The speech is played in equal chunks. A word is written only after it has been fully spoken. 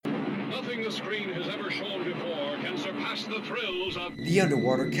Nothing the screen has ever shown before can surpass the thrills of the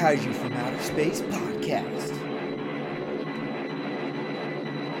Underwater Kaiju from Outer Space podcast.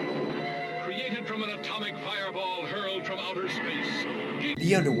 Created from an atomic fireball hurled from outer space,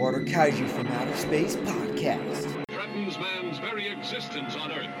 The Underwater Kaiju from Outer Space podcast. threatens man's very existence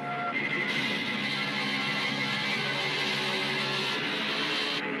on Earth.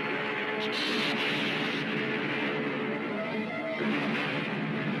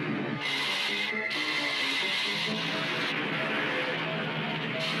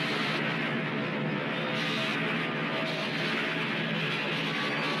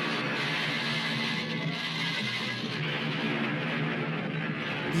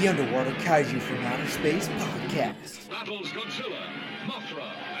 The Underwater Kaiju from Outer Space podcast. Battles Godzilla,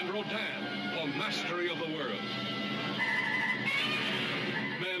 Mothra, and Rodan for mastery of the world.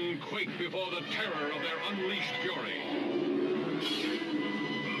 Men quake before the terror of their unleashed fury.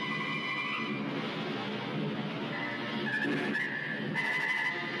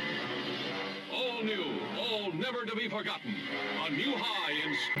 All new, all never to be forgotten. A new high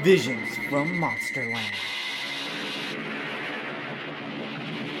in Visions from Monsterland.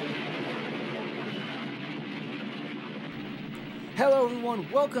 Hello everyone,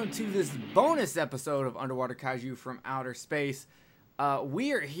 welcome to this bonus episode of Underwater Kaiju from Outer Space.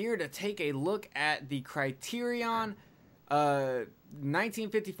 We are here to take a look at the Criterion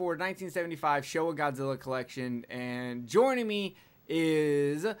 1954-1975 Showa Godzilla collection, and joining me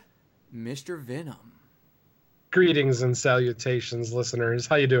is Mr. Venom. Greetings and salutations, listeners.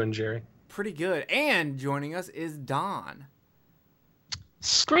 How you doing, Jerry? Pretty good. And joining us is Don.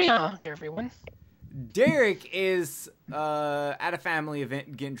 Scream, everyone. Derek is at a family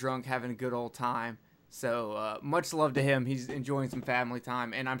event, getting drunk, having a good old time. So much love to him. He's enjoying some family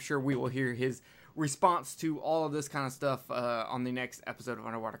time, and I'm sure we will hear his response to all of this kind of stuff on the next episode of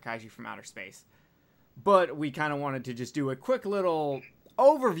Underwater Kaiju from Outer Space. But we kind of wanted to just do a quick little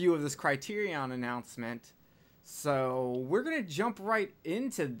overview of this Criterion announcement. So we're going to jump right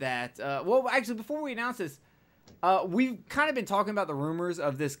into that. Well, actually, before we announce this, we've kind of been talking about the rumors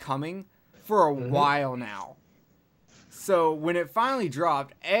of this coming for a while now. So when it finally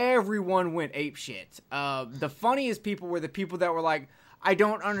dropped, everyone went apeshit. The funniest people were the people that were like, I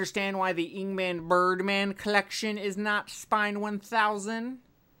don't understand why the Ingman Birdman collection is not Spine 1000.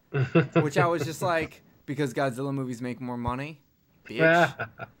 Which I was just like, because Godzilla movies make more money? Bitch.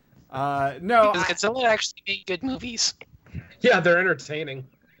 No. Because Godzilla actually made good movies. Yeah, they're entertaining.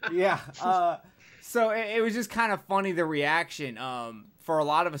 Yeah. So it was just kind of funny, the reaction. For a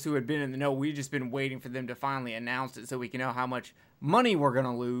lot of us who had been in the know, we've just been waiting for them to finally announce it so we can know how much money we're going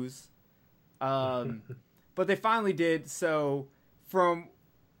to lose. But they finally did. So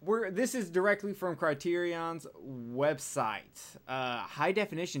this is directly from Criterion's website. High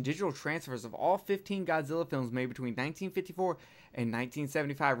definition digital transfers of all 15 Godzilla films made between 1954 and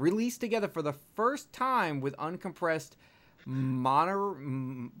 1975, released together for the first time with uncompressed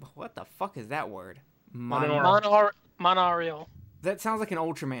what the fuck is that word? Monorail. That sounds like an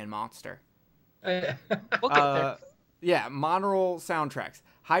Ultraman monster. We'll get there. Yeah, monorail soundtracks.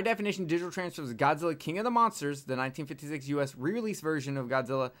 High definition digital transfers of Godzilla King of the Monsters, the 1956 US re-release version of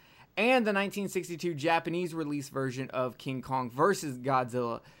Godzilla, and the 1962 Japanese release version of King Kong vs.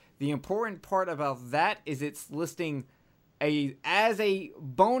 Godzilla. The important part about that is it's listing as a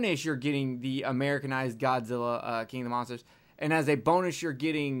bonus, you're getting the Americanized Godzilla King of the Monsters. And as a bonus, you're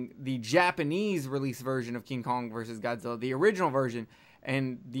getting the Japanese release version of King Kong vs. Godzilla, the original version.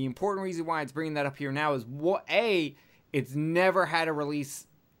 And the important reason why it's bringing that up here now is, it's never had a release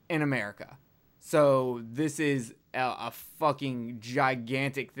in America. So this is a fucking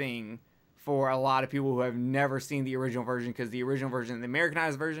gigantic thing for a lot of people who have never seen the original version, because the original version and the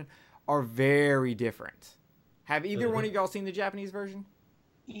Americanized version are very different. Have either one of y'all seen the Japanese version?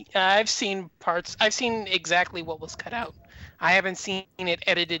 I've seen parts. I've seen exactly what was cut out. I haven't seen it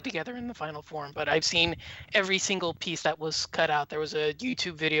edited together in the final form, but I've seen every single piece that was cut out. There was a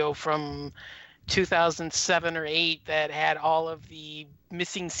YouTube video from 2007 or 8 that had all of the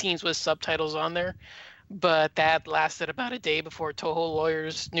missing scenes with subtitles on there, but that lasted about a day before Toho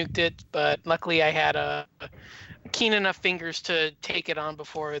lawyers nuked it. But luckily I had keen enough fingers to take it on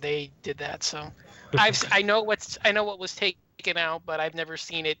before they did that. So I know what was taken out, but I've never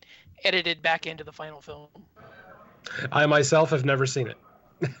seen it edited back into the final film. I myself have never seen it.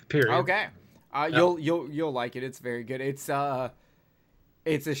 Period. Okay. You'll like it. It's very good. It's a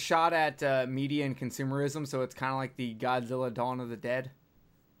shot at media and consumerism, so it's kind of like the Godzilla Dawn of the Dead.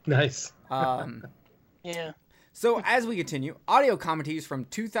 Nice. Yeah. So, as we continue, audio commentaries from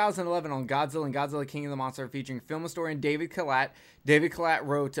 2011 on Godzilla and Godzilla King of the Monster featuring film historian David Kalat. David Kalat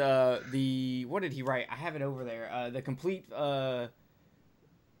wrote what did he write? I have it over there. The complete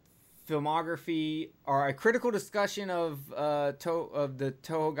filmography, or a critical discussion of the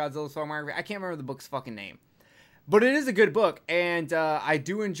Toho Godzilla filmography. I can't remember the book's fucking name. But it is a good book, and I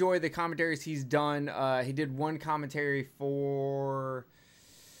do enjoy the commentaries he's done. He did one commentary for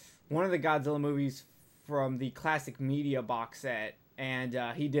one of the Godzilla movies from the Classic Media box set, and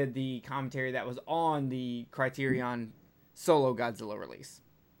he did the commentary that was on the Criterion solo Godzilla release.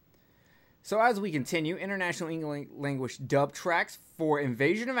 So as we continue, international English language dub tracks for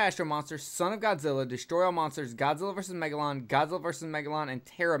Invasion of Astro Monsters, Son of Godzilla, Destroy All Monsters, Godzilla vs. Megalon, and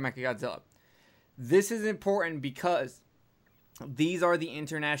Terra Mechagodzilla. This is important because these are the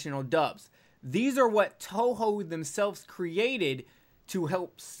international dubs. These are what Toho themselves created to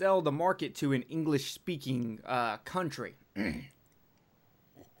help sell the market to an English-speaking country.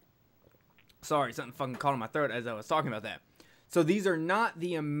 Sorry, something fucking caught in my throat as I was talking about that. So these are not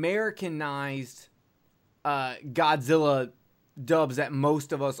the Americanized Godzilla dubs that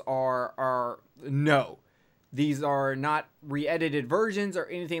most of us know. These are not re-edited versions or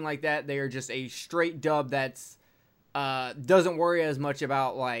anything like that. They are just a straight dub that's doesn't worry as much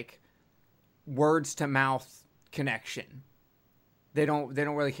about like words to mouth connection. They don't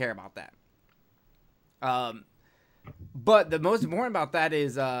really care about that. But the most important about that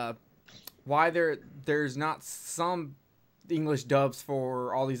is why there's not some English dubs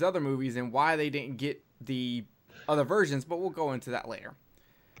for all these other movies and why they didn't get the other versions, but we'll go into that later.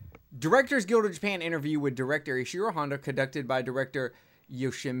 Directors Guild of Japan interview with director Ishiro Honda, conducted by director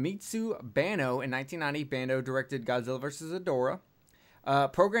Yoshimitsu Banno. In 1990, Banno directed Godzilla vs. Ghidorah.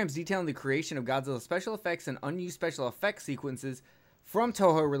 Programs detailing the creation of Godzilla special effects and unused special effects sequences from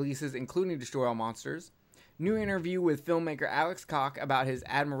Toho releases, including Destroy All Monsters. New interview with filmmaker Alex Koch about his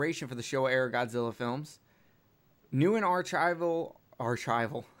admiration for the Showa-era Godzilla films. New and archival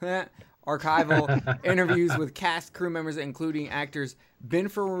interviews with cast crew members, including actors Ben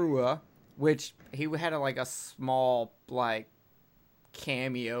Furua, which he had a small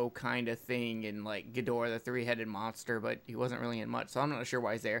cameo kind of thing in Ghidorah the Three-Headed Monster, but he wasn't really in much, so I'm not sure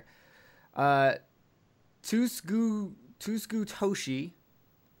why he's there. Tsuku Toshi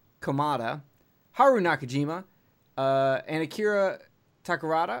Komada, Haru Nakajima, and Akira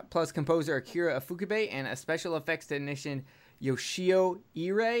Takarada, plus composer Akira Ifukube and a special effects technician Yoshio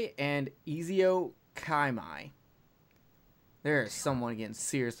Ire and Izio Kaimai. There's someone getting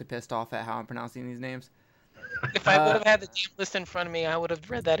seriously pissed off at how I'm pronouncing these names. If I would have had the damn list in front of me, I would have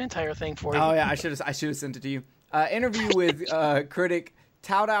read that entire thing for you. Oh yeah, I should have sent it to you. Interview with critic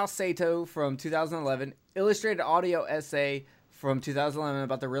Tadao Sato from 2011. Illustrated audio essay from 2011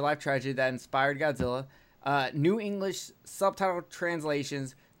 about the real-life tragedy that inspired Godzilla. New English subtitle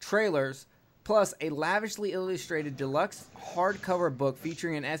translations, trailers, plus a lavishly illustrated deluxe hardcover book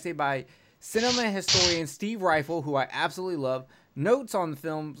featuring an essay by cinema historian Steve Rifle, who I absolutely love. Notes on the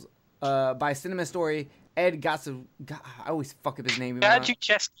films by cinema historian Ed Gatsu. I always fuck up his name.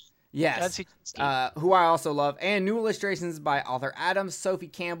 Yes. Who I also love. And new illustrations by Arthur Adams, Sophie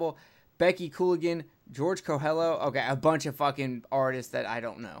Campbell, Becky Cooligan, George Coelho. Okay, a bunch of fucking artists that I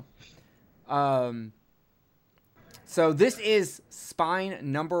don't know. So this is Spine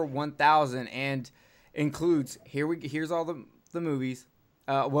number 1000 and includes, here's all the movies.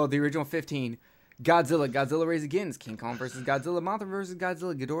 The original 15. Godzilla Raised Against, King Kong vs. Godzilla, Mothra vs.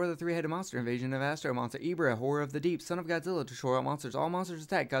 Godzilla, Ghidorah the Three-Headed Monster, Invasion of Astro Monster, Ibra, Horror of the Deep, Son of Godzilla, Destroy All Monsters, All Monsters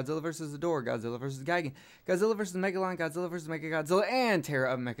Attack, Godzilla vs. Ghidorah, Godzilla vs. Gigan, Godzilla vs. Megalon, Godzilla vs. Mechagodzilla, and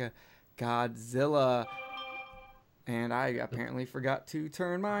Terra of Mechagodzilla. And I apparently forgot to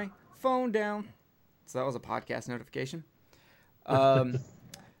turn my phone down. So that was a podcast notification.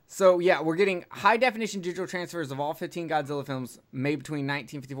 So, yeah, we're getting high-definition digital transfers of all 15 Godzilla films made between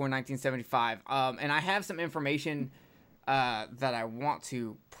 1954 and 1975. And I have some information that I want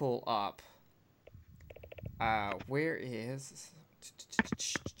to pull up. Where is...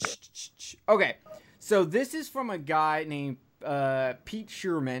 Okay, so this is from a guy named Pete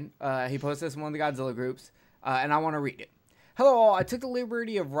Sherman. He posted this in one of the Godzilla groups, and I want to read it. Hello all, I took the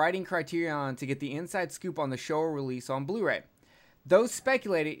liberty of writing Criterion to get the inside scoop on the Showa release on Blu-ray. Those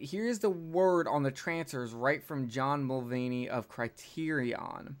speculated, here's the word on the transfers right from John Mulvaney of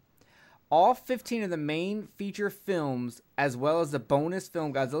Criterion. All 15 of the main feature films, as well as the bonus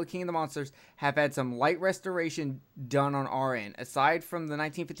film Godzilla King of the Monsters, have had some light restoration done on our end. Aside from the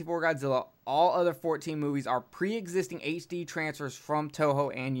 1954 Godzilla, all other 14 movies are pre-existing HD transfers from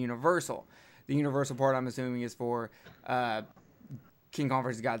Toho and Universal. The Universal part, I'm assuming, is for King Kong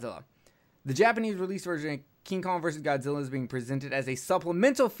vs. Godzilla. The Japanese release version King Kong vs. Godzilla is being presented as a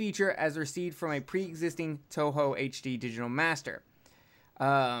supplemental feature as received from a pre-existing Toho HD digital master.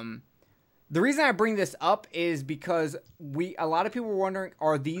 The reason I bring this up is because a lot of people were wondering,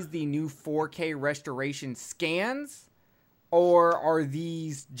 are these the new 4K restoration scans, or are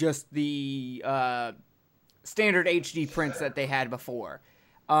these just the standard HD prints that they had before?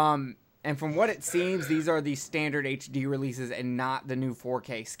 And from what it seems, these are the standard HD releases and not the new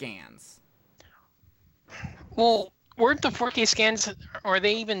 4K scans. Well, weren't the 4K scans, are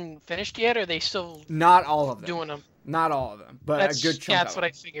they even finished yet, or are they still Not all of them. doing them? Not all of them, but a good chunk That's of what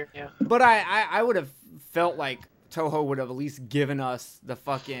them. I figured, yeah. But I would have felt like Toho would have at least given us the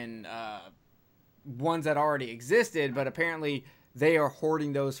fucking ones that already existed, but apparently they are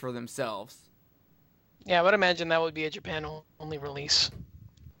hoarding those for themselves. Yeah, I would imagine that would be a Japan-only release.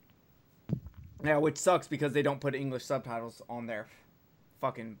 Yeah, which sucks because they don't put English subtitles on their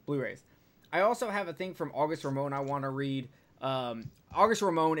fucking Blu-rays. I also have a thing from August Ramon I want to read. August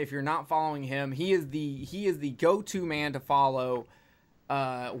Ramon, if you're not following him, he is the go-to man to follow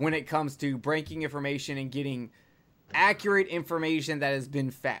when it comes to breaking information and getting accurate information that has been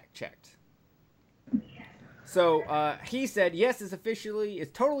fact-checked. So he said, yes, it's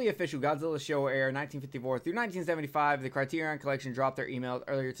totally official. Godzilla Showa Era 1954 through 1975. The Criterion Collection dropped their emails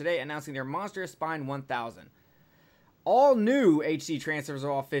earlier today announcing their Monstrous Spine 1000. All new HD transfers of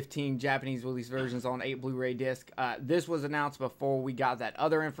all 15 Japanese release versions on 8 Blu-ray disc. This was announced before we got that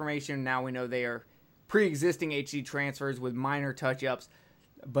other information. Now we know they are pre-existing HD transfers with minor touch-ups,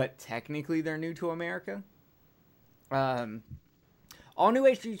 but technically they're new to America. All new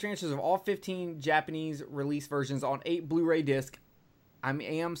HD transfers of all 15 Japanese release versions on 8 Blu-ray disc. I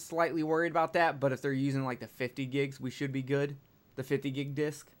am slightly worried about that, but if they're using like the 50 gigs, we should be good. The 50 gig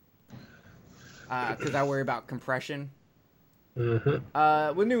disc. Because I worry about compression.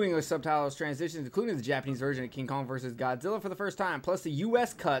 Mm-hmm. With new English subtitles transitions, including the Japanese version of King Kong vs. Godzilla for the first time, plus the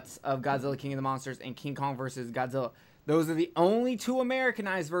US cuts of Godzilla King of the Monsters and King Kong vs. Godzilla. Those are the only two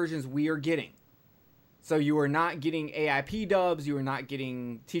Americanized versions we are getting. So you are not getting AIP dubs, you are not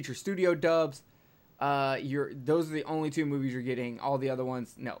getting Teacher Studio dubs. Those are the only two movies you're getting. All the other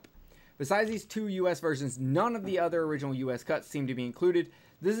ones, nope. Besides these two US versions, none of the other original US cuts seem to be included.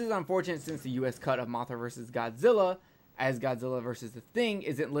 This is unfortunate since the US cut of Mothra vs. Godzilla, as Godzilla vs. The Thing,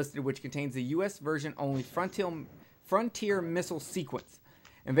 isn't listed, which contains the US version only Frontier missile sequence.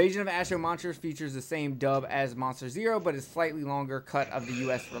 Invasion of Astro Monsters features the same dub as Monster Zero, but a slightly longer cut of the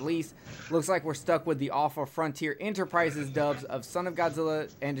US release. Looks like we're stuck with the awful Frontier Enterprises dubs of Son of Godzilla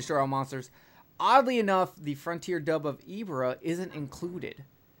and Destroy All Monsters. Oddly enough, the Frontier dub of Ibra isn't included,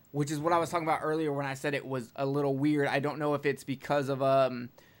 which is what I was talking about earlier when I said it was a little weird. I don't know if it's because of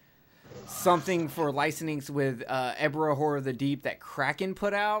something for licensings with Ebra Horror of the Deep that Kraken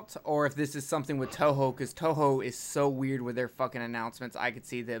put out, or if this is something with Toho, because Toho is so weird with their fucking announcements. I could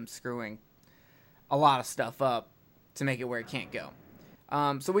see them screwing a lot of stuff up to make it where it can't go.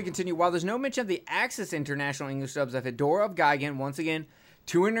 So we continue. While there's no mention of the Axis International English dubs of Hedorah of Gigan, once again,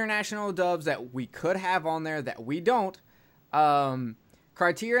 two international dubs that we could have on there that we don't.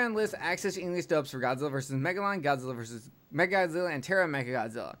 Criterion lists Axis English dubs for Godzilla vs. Megalon, Godzilla vs. Mechagodzilla, and Terra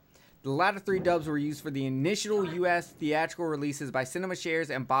Mechagodzilla. The latter three dubs were used for the initial U.S. theatrical releases by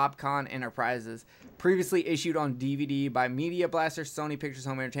CinemaShares and Bobcon Enterprises, previously issued on DVD by Media Blaster, Sony Pictures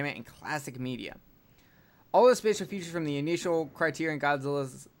Home Entertainment, and Classic Media. All the special features from the initial Criterion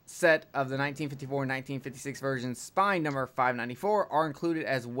Godzilla's set of the 1954-1956 version, Spine number 594, are included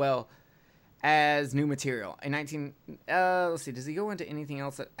as well as new material. Let's see, does he go into anything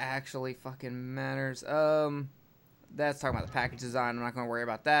else that actually fucking matters? That's talking about the package design. I'm not going to worry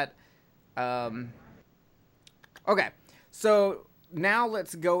about that. Okay, so now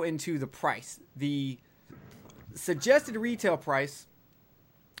let's go into the price. The suggested retail price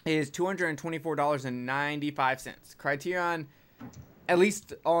is $224.95. Criterion, at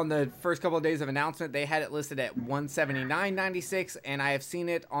least on the first couple of days of announcement, they had it listed at $179.96, and I have seen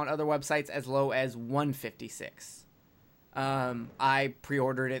it on other websites as low as $156. I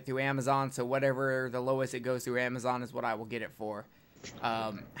pre-ordered it through Amazon, so whatever the lowest it goes through Amazon is what I will get it for.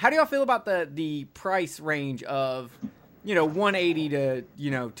 How do y'all feel about the price range of, $180 to,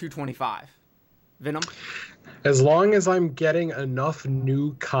 $225? Venom? As long as I'm getting enough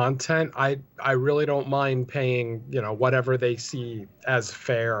new content, I really don't mind paying, whatever they see as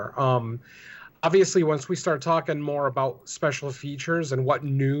fair. obviously, once we start talking more about special features and what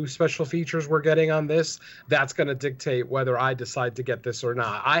new special features we're getting on this, that's going to dictate whether I decide to get this or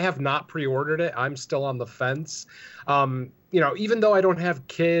not. I have not pre-ordered it. I'm still on the fence. Even though I don't have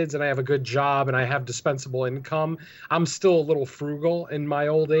kids and I have a good job and I have dispensable income, I'm still a little frugal in my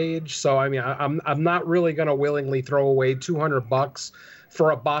old age. So, I mean, I'm not really going to willingly throw away $200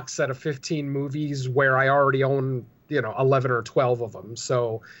 for a box set of 15 movies where I already own, 11 or 12 of them.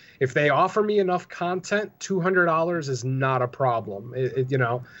 So if they offer me enough content, $200 is not a problem.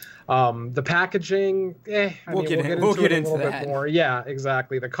 The packaging, we'll get into it a little bit more. Yeah,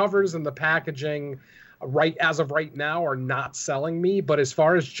 exactly. The covers and the packaging, as of right now, are not selling me. But as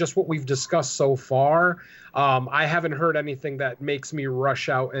far as just what we've discussed so far, I haven't heard anything that makes me rush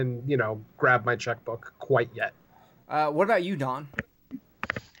out and grab my checkbook quite yet. What about you, Don?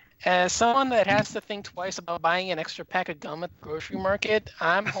 As someone that has to think twice about buying an extra pack of gum at the grocery market,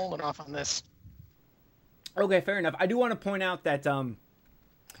 I'm holding off on this. Okay, fair enough. I do want to point out that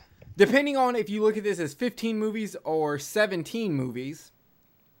depending on if you look at this as 15 movies or 17 movies,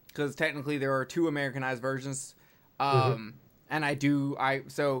 because technically there are 2 Americanized versions, but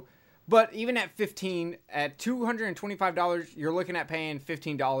even at 15, at $225, you're looking at paying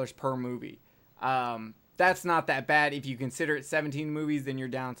 $15 per movie. That's not that bad. If you consider it 17 movies, then you're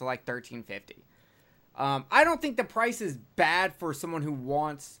down to like $13.50. I don't think the price is bad for someone who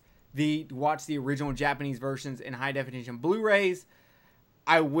wants to watch the original Japanese versions in high definition Blu-rays.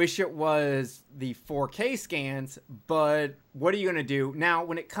 I wish it was the 4K scans, but what are you going to do? Now,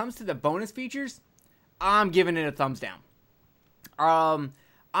 when it comes to the bonus features, I'm giving it a thumbs down.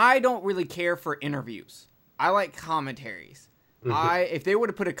 I don't really care for interviews. I like commentaries. If they would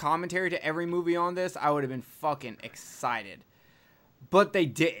have put a commentary to every movie on this, I would have been fucking excited. But they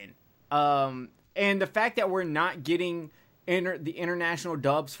didn't. And the fact that we're not getting the international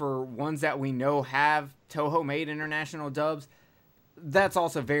dubs for ones that we know have Toho made international dubs, that's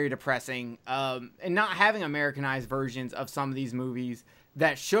also very depressing. And not having Americanized versions of some of these movies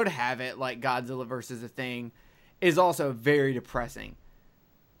that should have it, like Godzilla vs. the Thing, is also very depressing.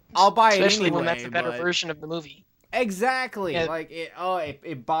 I'll buy it anyway. Especially when that's a better version of the movie. Exactly. Yeah. Like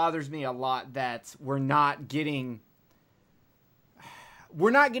it bothers me a lot that we're not getting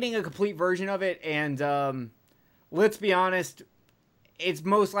a complete version of it, and let's be honest, it's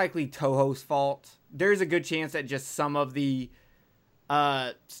most likely Toho's fault. There's a good chance that just some of the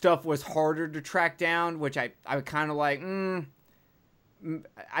stuff was harder to track down, which I kind of like.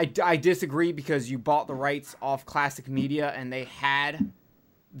 I disagree, because you bought the rights off Classic Media and they had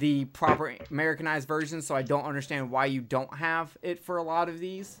the proper Americanized version, so I don't understand why you don't have it for a lot of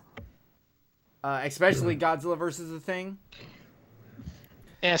these, especially Godzilla vs. the Thing.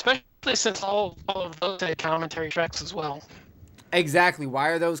 Yeah, especially since all of those had commentary tracks as well. Exactly. Why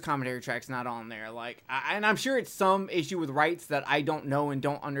are those commentary tracks not on there? And I'm sure it's some issue with rights that I don't know and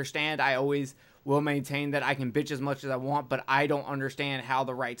don't understand. I always will maintain that I can bitch as much as I want, but I don't understand how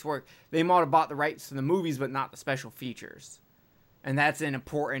the rights work. They might have bought the rights to the movies, but not the special features. And that's an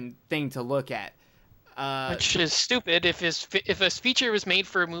important thing to look at. Which is stupid. If a feature was made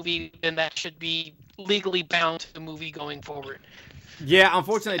for a movie, then that should be legally bound to the movie going forward. Yeah,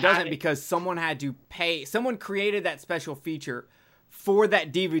 unfortunately it doesn't, because someone had to pay. Someone created that special feature for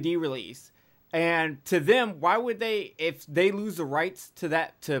that DVD release. And to them, why would they, if they lose the rights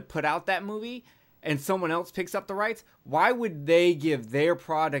to put out that movie and someone else picks up the rights, why would they give their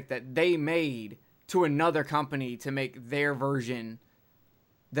product that they made to another company to make their version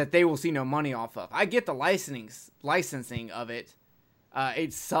that they will see no money off of? I get the licensing of it.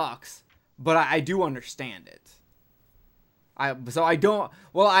 It sucks, but I do understand it. I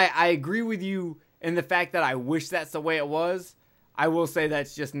agree with you in the fact that I wish that's the way it was. I will say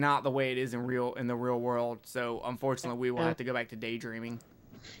that's just not the way it is in the real world. So unfortunately, we will have to go back to daydreaming.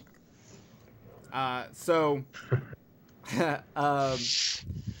 I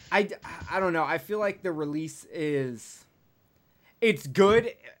don't know. I feel like the release it's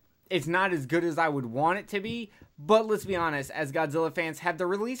good. It's not as good as I would want it to be. But let's be honest, as Godzilla fans, have the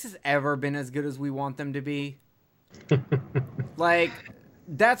releases ever been as good as we want them to be?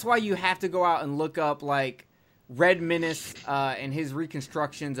 That's why you have to go out and look up, Red Menace and his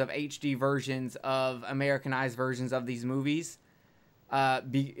reconstructions of HD versions of Americanized versions of these movies.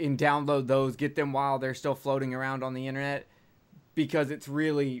 And download those, get them while they're still floating around on the internet, because it's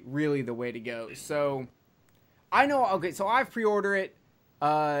really, really the way to go. So, I know, okay, so I've pre-ordered it.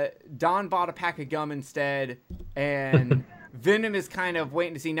 Don bought a pack of gum instead, and Venom is kind of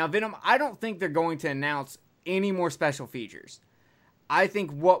waiting to see. Now, Venom, I don't think they're going to announce any more special features. I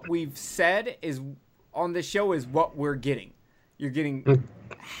think what we've said is on this show is what we're getting. You're getting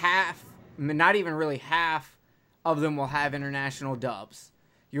half not even really half of them will have international dubs.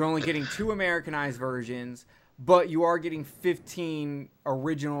 You're only getting 2 Americanized versions, but you are getting 15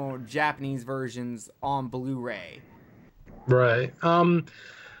 original Japanese versions on Blu-ray. Right.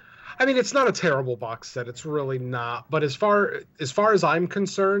 I mean, it's not a terrible box set. It's really not. But as far as I'm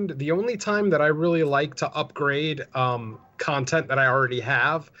concerned, the only time that I really like to upgrade content that I already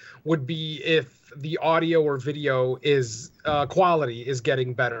have would be if the audio or video is quality is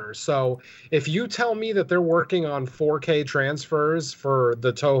getting better. So if you tell me that they're working on 4K transfers for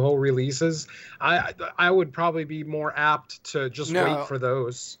the Toho releases, I would probably be more apt to just wait for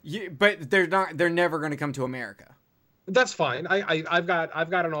those. But they're not. They're never going to come to America. That's fine. I've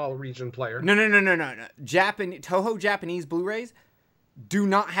got an all region player. No. Toho Japanese Blu-rays do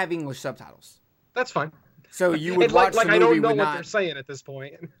not have English subtitles. That's fine. So you would watch the movie I don't know what not... they're saying at this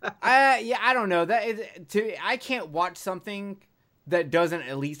point. Yeah, I don't know. I can't watch something that doesn't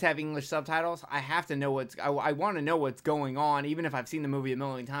at least have English subtitles. I have to know I want to know what's going on. Even if I've seen the movie a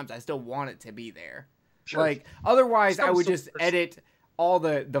million times, I still want it to be there. Sure. Like, otherwise, I would just edit all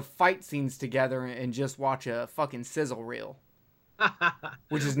the fight scenes together and just watch a fucking sizzle reel.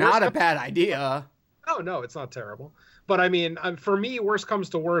 Which is not a bad idea. Oh, no, it's not terrible. But I mean, for me, worst comes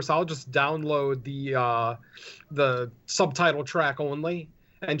to worst, I'll just download the subtitle track only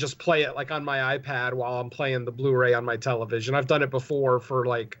and just play it like on my iPad while I'm playing the Blu-ray on my television. I've done it before for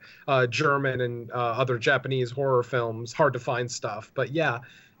like German and other Japanese horror films, hard to find stuff. But yeah,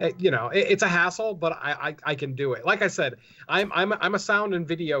 it's a hassle, but I can do it. Like I said, I'm a sound and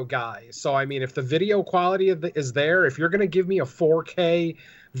video guy. So I mean, if the video quality is there, if you're gonna give me a 4K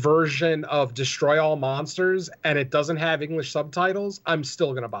version of Destroy All Monsters and it doesn't have English subtitles, I'm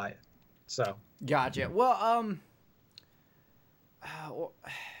still gonna buy it. So gotcha. Well,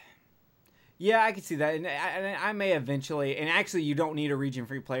 yeah, I can see that, and I may eventually. And actually, you don't need a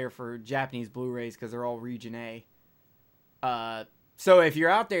region-free player for Japanese Blu-rays because they're all Region A. So if you're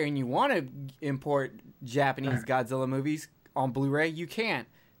out there and you want to import Japanese Godzilla movies on Blu-ray, you can.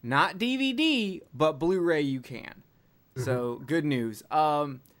 Not DVD, but Blu-ray you can. So good news.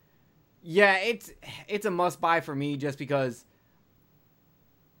 Yeah, it's a must-buy for me just because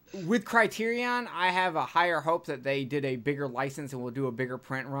with Criterion, I have a higher hope that they did a bigger license and will do a bigger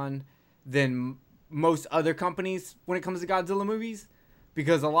print run than most other companies when it comes to Godzilla movies.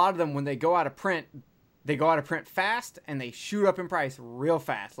 Because a lot of them, when they go out of print, they go out of print fast and they shoot up in price real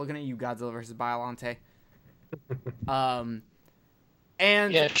fast. Looking at you, Godzilla versus Biollante.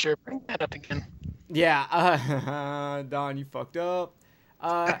 And yeah, sure, bring that up again. Yeah, Don, you fucked up.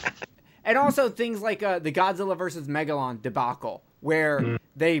 And also things like the Godzilla versus Megalon debacle, where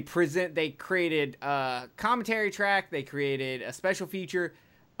they created a commentary track, they created a special feature,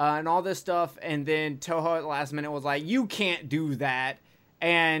 and all this stuff, and then Toho at the last minute was like, you can't do that,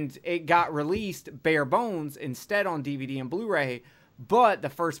 and it got released bare bones instead on DVD and Blu-ray, but the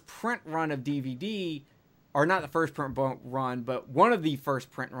first print run of DVD, or not the first print run, but one of the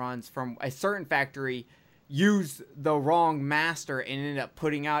first print runs from a certain factory used the wrong master and ended up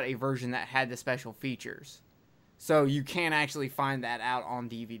putting out a version that had the special features. So you can actually find that out on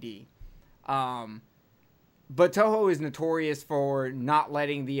DVD. But Toho is notorious for not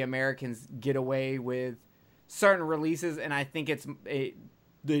letting the Americans get away with certain releases, and I think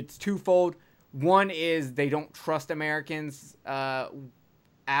it's twofold. One is they don't trust Americans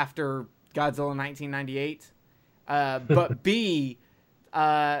after Godzilla 1998. But B,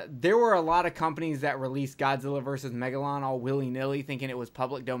 there were a lot of companies that released Godzilla vs. Megalon all willy-nilly thinking it was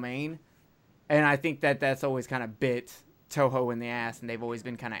public domain. And I think that's always kind of bit Toho in the ass, and they've always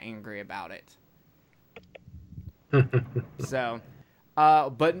been kind of angry about it. So,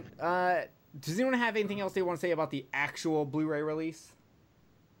 but does anyone have anything else they want to say about the actual Blu-ray release?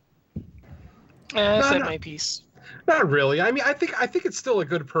 I said my piece. Not really. I mean, I think it's still a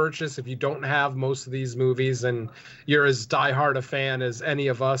good purchase if you don't have most of these movies and you're as diehard a fan as any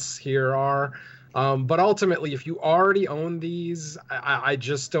of us here are. But ultimately, if you already own these, I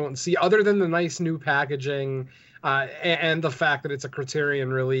just don't see, other than the nice new packaging and the fact that it's a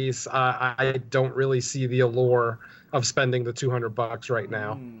Criterion release, I don't really see the allure of spending the $200 right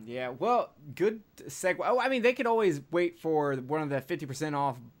now. Yeah, well, good segue. Oh, I mean, they could always wait for one of the 50%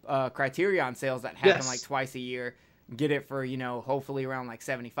 off Criterion sales that happen like twice a year. Get it for, hopefully around like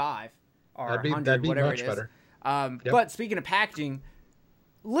 75 or 100, that'd be whatever much it is. Better. But speaking of packaging,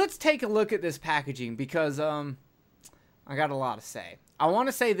 let's take a look at this packaging because I got a lot to say. I want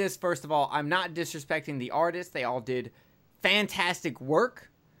to say this, first of all, I'm not disrespecting the artists. They all did fantastic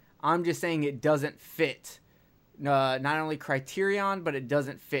work. I'm just saying it doesn't fit not only Criterion, but it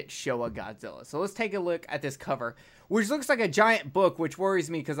doesn't fit Showa Godzilla. So let's take a look at this cover. which looks like a giant book, which worries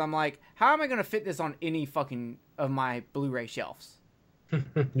me because I'm like, how am I gonna fit this on any fucking of my Blu-ray shelves?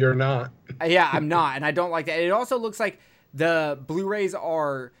 You're not. Yeah, I'm not, and I don't like that. It also looks like the Blu-rays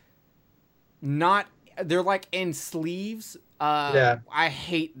are not. They're like in sleeves. Yeah. I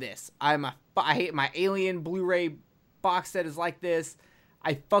hate this. I hate my Alien Blu-ray box set is like this.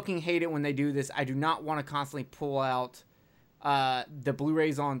 I fucking hate it when they do this. I do not want to constantly pull out the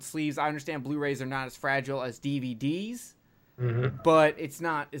Blu-rays on sleeves. I understand Blu-rays are not as fragile as DVDs, but it's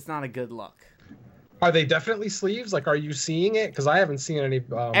not a good look. Are they definitely sleeves? Like, are you seeing it? Because I haven't seen any.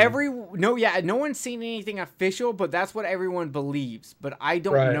 No one's seen anything official, but that's what everyone believes. But I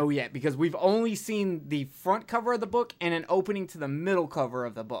don't know yet because we've only seen the front cover of the book and an opening to the middle cover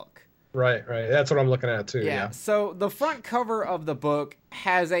of the book. Right. That's what I'm looking at too. Yeah. So the front cover of the book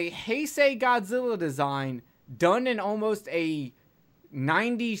has a Heisei Godzilla design done in almost a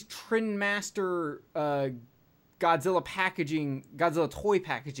 90s Trend Master Godzilla toy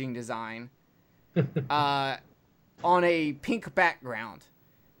packaging design. On a pink background,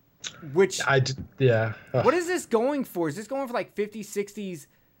 which what is this going for? Is this going for like 50s,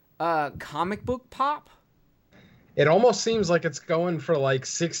 60s comic book pop? It almost seems like it's going for like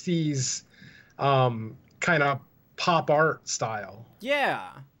 60s kind of pop art style. Yeah.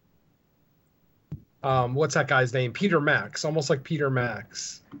 What's that guy's name? Peter Max. Almost like Peter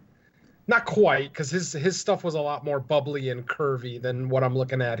Max. Not quite, because his stuff was a lot more bubbly and curvy than what I'm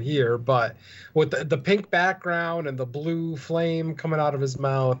looking at here. But with the pink background and the blue flame coming out of his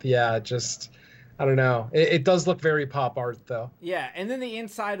mouth, I don't know. It does look very pop art, though. Yeah, and then the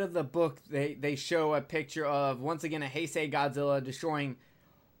inside of the book, they show a picture of, once again, a Heisei Godzilla destroying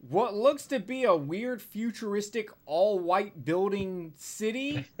what looks to be a weird futuristic all-white building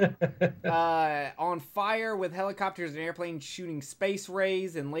city on fire with helicopters and airplanes shooting space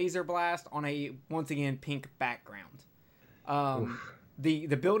rays and laser blast on a, once again, pink background. The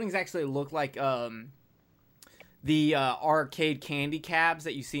buildings actually look like the arcade candy cabs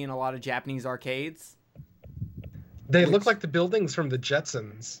that you see in a lot of Japanese arcades. They look like the buildings from the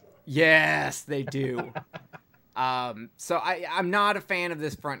Jetsons. Yes, they do. So I'm not a fan of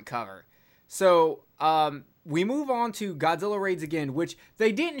this front cover. So we move on to Godzilla Raids Again, which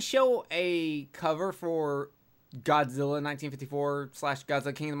they didn't show a cover for Godzilla 1954 /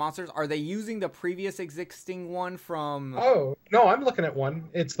 Godzilla King of the Monsters. Are they using the previous existing one from... Oh, no, I'm looking at one.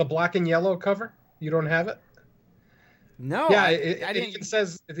 It's the black and yellow cover. You don't have it? No, yeah, I it didn't. even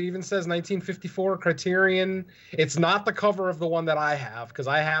says 1954 Criterion. It's not the cover of the one that I have, because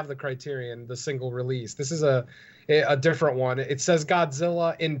I have the Criterion, the single release. This is a different one. It says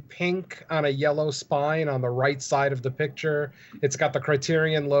Godzilla in pink on a yellow spine on the right side of the picture. It's got the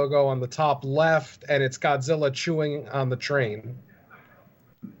Criterion logo on the top left, and it's Godzilla chewing on the train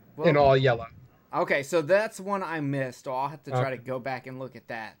in all yellow. Okay, so that's one I missed. So I'll have to try to go back and look at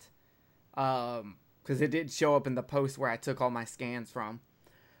that. Because it did show up in the post where I took all my scans from.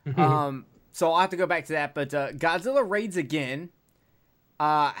 So I'll have to go back to that. But Godzilla Raids Again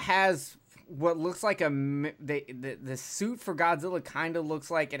has what looks like the suit for Godzilla kind of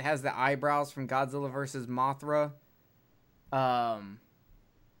looks like it has the eyebrows from Godzilla versus Mothra.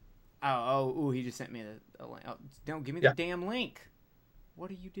 He just sent me the link. Oh, don't give me the damn link.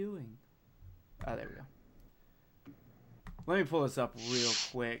 What are you doing? Oh, there we go. Let me pull this up real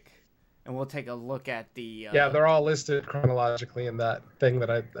quick. And we'll take a look at the... Yeah, they're all listed chronologically in that thing that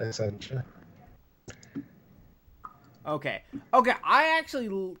I sent you. Okay, I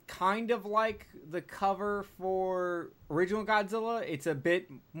actually kind of like the cover for original Godzilla. It's a bit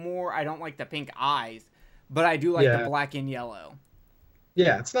more... I don't like the pink eyes, but I do like the black and yellow.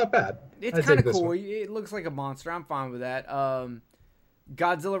 Yeah, it's not bad. It's kind of cool. It looks like a monster. I'm fine with that.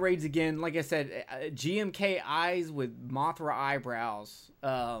 Godzilla Raids Again, like I said, GMK eyes with Mothra eyebrows.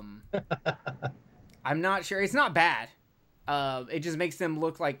 I'm not sure. It's not bad. It just makes them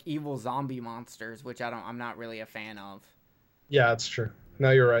look like evil zombie monsters, which I'm not really a fan of. Yeah, that's true.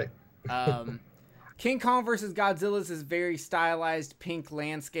 No, you're right. King Kong versus Godzilla is this very stylized pink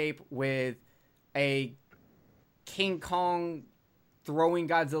landscape with a King Kong throwing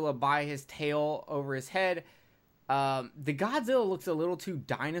Godzilla by his tail over his head. The Godzilla looks a little too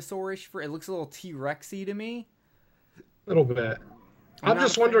dinosaurish it looks a little T-Rexy to me. A little bit. I'm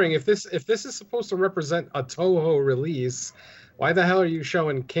just wondering if this is supposed to represent a Toho release, why the hell are you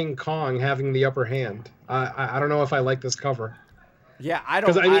showing King Kong having the upper hand? I don't know if I like this cover. Yeah, I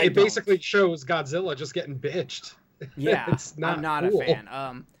don't. Because it basically shows Godzilla just getting bitched. Yeah, it's not I'm not cool. a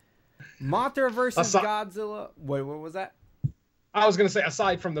fan. Mothra versus Godzilla. Wait, what was that? I was going to say,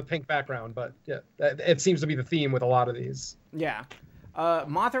 aside from the pink background, but yeah, it seems to be the theme with a lot of these. Yeah.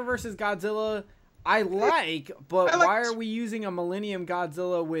 Mothra versus Godzilla, I like, but I like why this- are we using a Millennium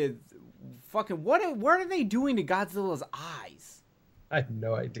Godzilla with fucking what are they doing to Godzilla's eyes? I have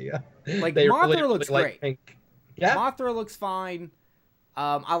no idea. Like, They Mothra looks like great. pink. Yeah. Mothra looks fine.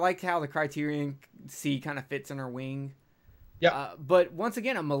 I like how the Criterion C kind of fits in her wing. Yeah. But once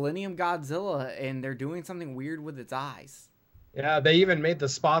again, a Millennium Godzilla, and they're doing something weird with its eyes. Yeah, they even made the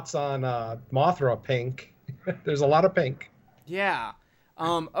spots on Mothra pink. There's a lot of pink. Yeah.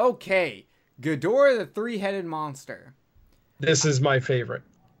 Okay. Ghidorah the three-headed monster. This is my favorite.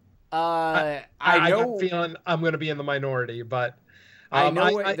 I I know. have a feeling I'm going to be in the minority, but I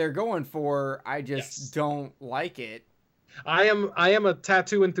know what they're going for. I just Yes. don't like it. I am a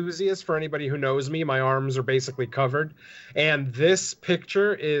tattoo enthusiast. For anybody who knows me, my arms are basically covered, and this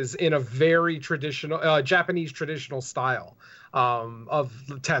picture is in a very traditional Japanese traditional style of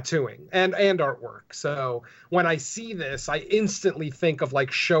tattooing and artwork. So when I see this, I instantly think of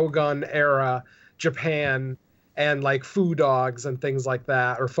like Shogun era Japan and like foo dogs and things like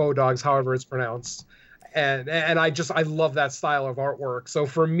that, or faux dogs, however it's pronounced. And I love that style of artwork. So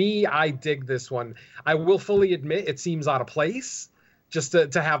for me, I dig this one. I will fully admit it seems out of place just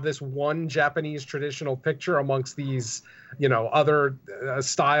to have this one Japanese traditional picture amongst these, other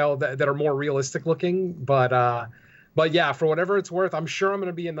style that are more realistic looking. But yeah, for whatever it's worth, I'm sure I'm going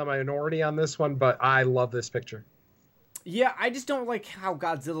to be in the minority on this one, but I love this picture. Yeah, I just don't like how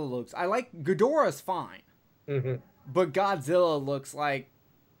Godzilla looks. I like Ghidorah's fine, Hmm. but Godzilla looks like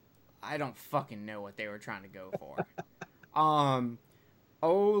I don't fucking know what they were trying to go for.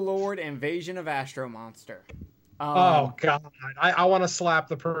 Oh Lord, Invasion of Astro Monster. Oh God, I want to slap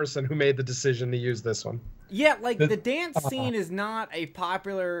the person who made the decision to use this one. Yeah, like the dance scene is not a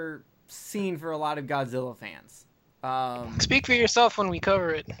popular scene for a lot of Godzilla fans. Speak for yourself when we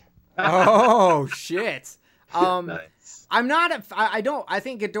cover it. Oh shit. Nice. I'm not. I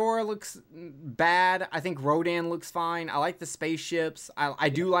think Ghidorah looks bad. I think Rodan looks fine. I like the spaceships. I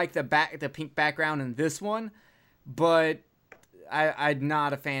do like the pink background in this one, but I'm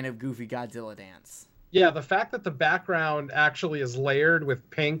not a fan of Goofy Godzilla dance. Yeah, the fact that the background actually is layered with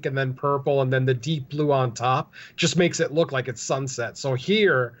pink and then purple and then the deep blue on top just makes it look like it's sunset. So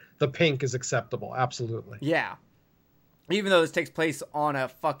here, the pink is acceptable. Absolutely. Yeah. Even though this takes place on a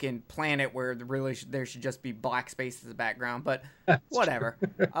fucking planet where there should just be black space as the background, but whatever.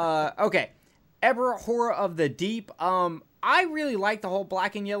 Okay. Eber Horror of the Deep. I really like the whole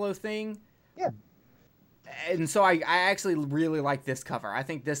black and yellow thing. Yeah. And so I actually really like this cover. I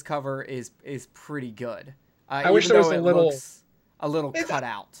think this cover is pretty good. I wish there was a little cut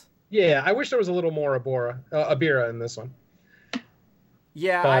out. Yeah, I wish there was a little more Abira in this one.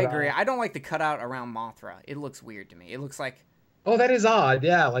 Yeah, But, I agree. I don't like the cutout around Mothra. It looks weird to me. It looks like Oh, that is odd.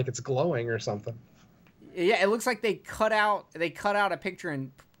 Yeah, like it's glowing or something. it looks like they cut out a picture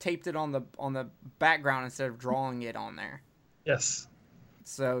and taped it on the background instead of drawing it on there. Yes.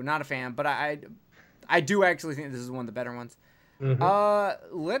 So not a fan, but I do actually think this is one of the better ones.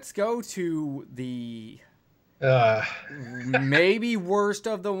 Mm-hmm. Let's go to the Uh, maybe worst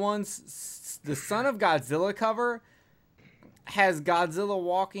of the ones. The Son of Godzilla cover has Godzilla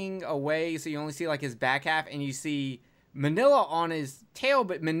walking away, so you only see like his back half, and you see Manila on his tail,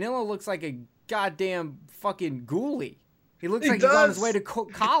 but Manila looks like a goddamn fucking ghoulie. He looks He like he's on his does. way to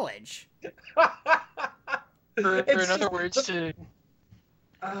college. For It's in other just- words, to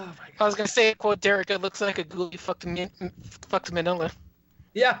oh my I God. was gonna say, quote Derek, it looks like a ghoulie fucked Manila.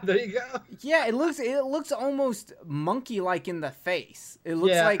 Yeah, there you go. Yeah, it looks almost monkey-like in the face. It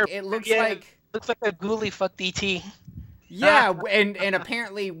looks Yeah. like Yeah. like Looks like a ghoulie fucked ET. yeah, and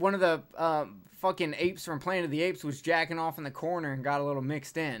apparently one of the fucking apes from Planet of the Apes was jacking off in the corner and got a little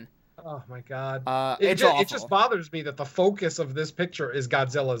mixed in. Oh my God. It's It just bothers me that the focus of this picture is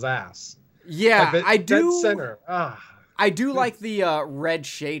Godzilla's ass. Yeah, Like, I dead do. center. I do like the red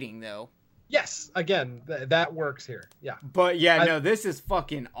shading though. Yes, again, that works here. Yeah. But yeah, I- no, this is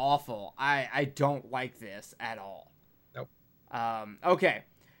fucking awful. I don't like this at all. Nope. Okay.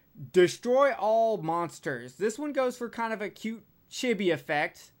 Destroy all monsters. This one goes for kind of a cute chibi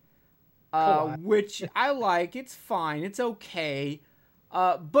effect, which I like. It's fine. It's okay.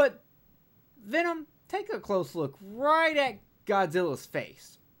 But Venom, take a close look right at Godzilla's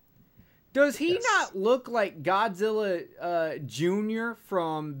face. Does he Yes. not look like Godzilla Jr.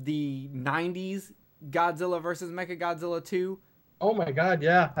 from the 90s Godzilla versus Mechagodzilla 2? Oh my God,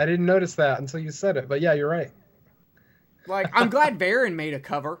 yeah. I didn't notice that until you said it, but yeah, you're right. Like, I'm glad Varan made a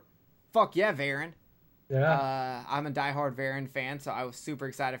cover. Fuck yeah, Varan. Yeah. I'm a diehard Varan fan, so I was super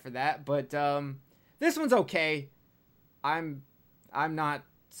excited for that. But this one's okay. I'm not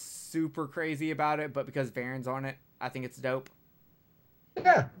super crazy about it, but because Varan's on it, I think it's dope.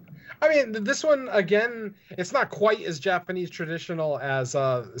 Yeah. I mean, this one again, it's not quite as Japanese traditional as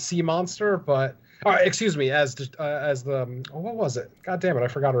Sea Monster, but excuse me, as the what was it? God damn it, I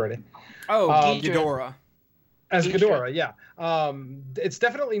forgot already. Oh, Um, Ghidorah. As Ghidorah. Ghidorah, yeah. It's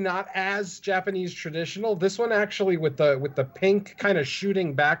definitely not as Japanese traditional. This one actually, with the pink kind of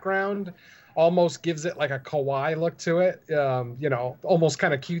shooting background, almost gives it like a kawaii look to it. Almost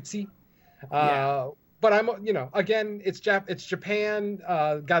kind of cutesy. Yeah. But again, it's Japan.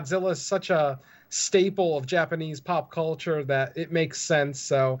 Godzilla is such a staple of Japanese pop culture that it makes sense.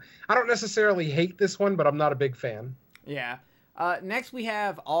 So I don't necessarily hate this one, but I'm not a big fan. Yeah. Next we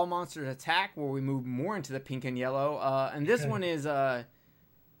have All Monsters Attack, where we move more into the pink and yellow. And this one is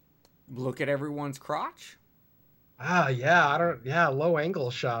look at everyone's crotch. Yeah, low angle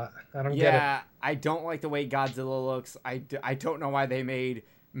shot. I don't get it. Yeah, I don't like the way Godzilla looks. I don't know why they made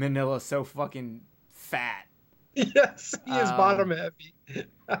Manila so fucking fat. Yes, he is bottom heavy.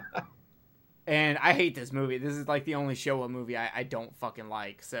 And I hate this movie. This is like the only Showa movie I don't fucking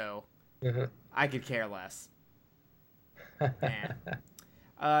like, so I could care less. Man.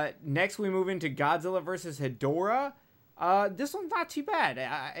 Next we move into Godzilla versus Hedorah. This one's not too bad.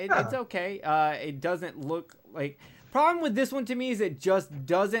 It's okay. It doesn't look like... Problem with this one to me is it just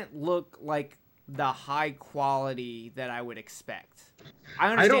doesn't look like the high quality that I would expect.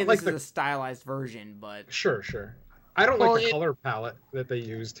 I understand this is a stylized version, but... Sure. I don't like the color palette that they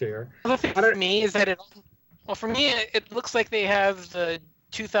used here. The thing for me is that it looks like they have the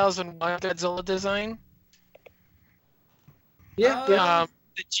 2001 Godzilla design. Yeah.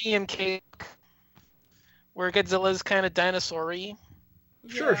 The GMK, where Godzilla's kind of dinosaur-y.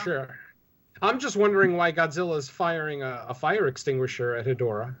 Sure. I'm just wondering why Godzilla's firing a fire extinguisher at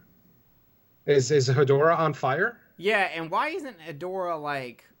Hedorah. Is Hedorah on fire? Yeah, and why isn't Hedorah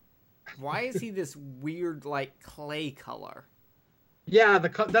like... Why is he this weird, like, clay color? Yeah,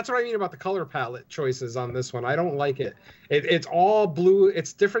 that's what I mean about the color palette choices on this one. I don't like it. It's all blue.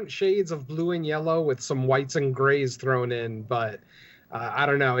 It's different shades of blue and yellow with some whites and grays thrown in, but I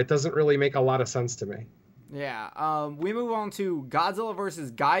don't know. It doesn't really make a lot of sense to me. Yeah, we move on to Godzilla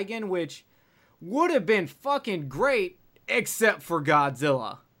versus Gigan, which would have been fucking great, except for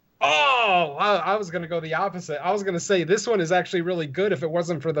Godzilla. Oh, I was going to go the opposite. I was going to say this one is actually really good if it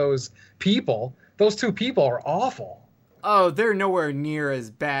wasn't for those people. Those two people are awful. Oh, they're nowhere near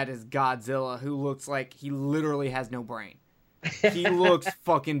as bad as Godzilla, who looks like he literally has no brain. He looks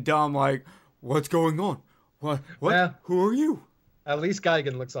fucking dumb, like, what's going on? What? Yeah. Who are you? At least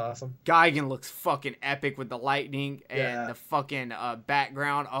Gigan looks awesome. Gigan looks fucking epic with the lightning and the fucking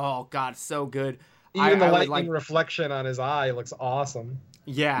background. Oh, God, so good. Even the lightning reflection on his eye looks awesome.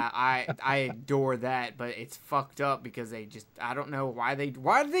 Yeah, I adore that, but it's fucked up because I don't know why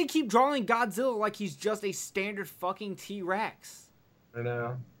do they keep drawing Godzilla like he's just a standard fucking T-Rex? I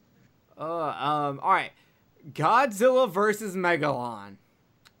know. All right. Godzilla versus Megalon.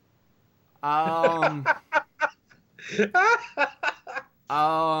 I'm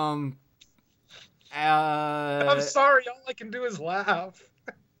sorry, all I can do is laugh.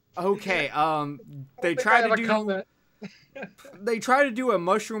 Okay, they try to do a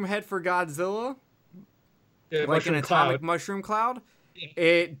mushroom head for Godzilla, like an atomic mushroom cloud. Yeah.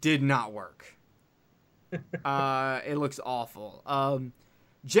 It did not work. It looks awful.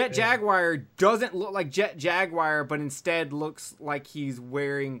 Jet Jaguar doesn't look like Jet Jaguar, but instead looks like he's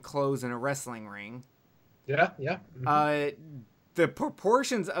wearing clothes in a wrestling ring. Yeah. Mm-hmm. The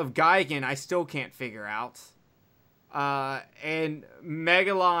proportions of Gigan I still can't figure out. And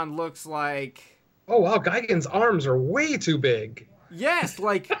Megalon looks like... Oh, wow, Gigan's arms are way too big. Yes,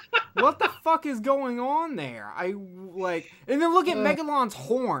 like, what the fuck is going on there? And then look at Megalon's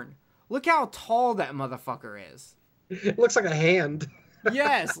horn. Look how tall that motherfucker is. It looks like a hand.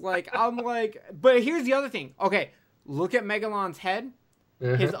 Yes, but here's the other thing. Okay, look at Megalon's head.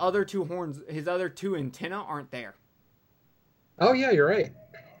 Uh-huh. His other two horns, his other two antennae aren't there. Oh, yeah, you're right.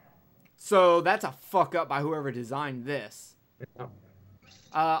 So that's a fuck up by whoever designed this. Yeah.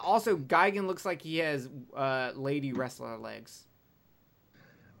 Also, Gigan looks like he has lady wrestler legs.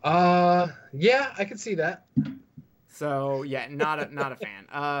 Yeah, I can see that. So yeah, not a fan.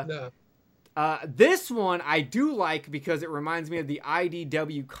 No. This one I do like because it reminds me of the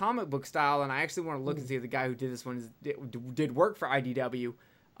IDW comic book style, and I actually want to look and see if the guy who did this one did work for IDW.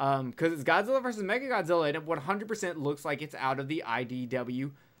 Because it's Godzilla versus Mechagodzilla, and it 100% looks like it's out of the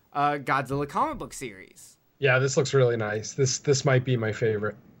IDW Godzilla comic book series. Yeah, this looks really nice. This might be my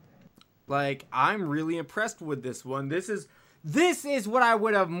favorite. Like, I'm really impressed with this one. This is what I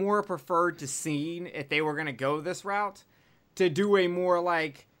would have more preferred to seen if they were gonna go this route, to do a more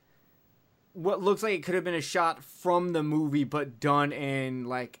like what looks like it could have been a shot from the movie, but done in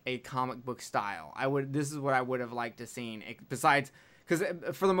like a comic book style. This is what I would have liked to seen. Besides, because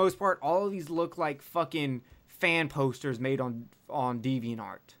for the most part, all of these look like fucking fan posters made on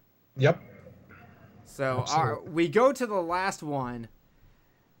DeviantArt. Yep. So we go to the last one,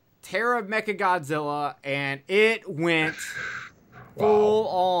 Terra Mechagodzilla, and it went full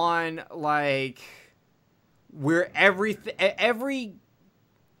on like where every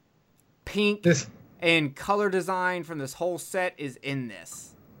pink and color design from this whole set is in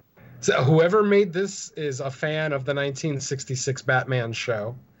this. So whoever made this is a fan of the 1966 Batman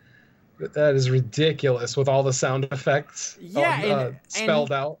show. That is ridiculous with all the sound effects. Yeah,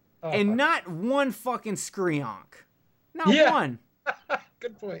 spelled out. Oh. And not one fucking Skreonk. Not one.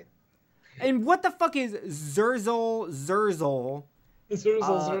 Good point. And what the fuck is Zurzel? Zurzel.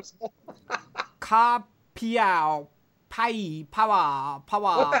 Ka Piao Pai Pawa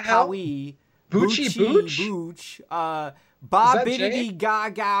What the hell? Pawi Boochie Booch Bob Biddity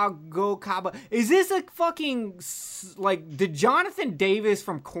Gaga Go Kaba. Is this a fucking like did Jonathan Davis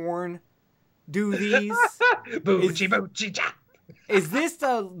from Korn do these? Boochie Jack. Is this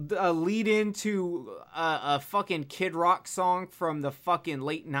a lead into a fucking Kid Rock song from the fucking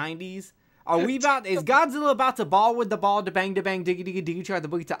late 90s? Is Godzilla about to ball with the ball to bang diggy diggy diggy try the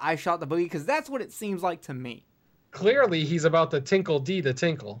boogie to I shot the boogie? Because that's what it seems like to me. Clearly he's about to tinkle D to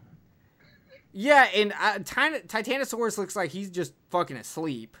tinkle. Yeah, and Titanosaurus looks like he's just fucking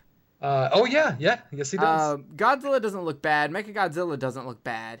asleep. Yes he does. Godzilla doesn't look bad. Mechagodzilla doesn't look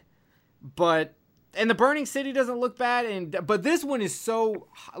bad. And the Burning City doesn't look bad, but this one is so,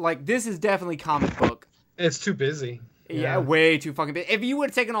 like, this is definitely comic book. It's too busy. Yeah, way too fucking busy. If you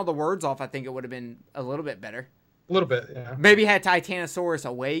would have taken all the words off, I think it would have been a little bit better. A little bit, yeah. Maybe had Titanosaurus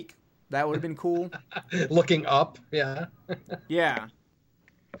awake. That would have been cool. Looking up, yeah. Yeah.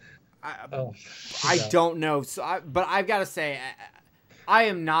 I don't know. But I've got to say, I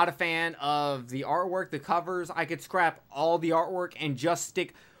am not a fan of the artwork, the covers. I could scrap all the artwork and just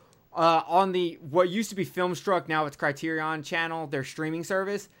stick... on what used to be Filmstruck, now it's Criterion Channel, their streaming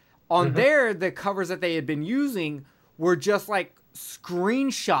service. On there, the covers that they had been using were just like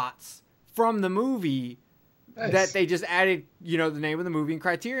screenshots from the movie that they just added, the name of the movie and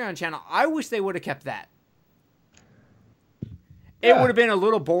Criterion Channel. I wish they would have kept that. It would have been a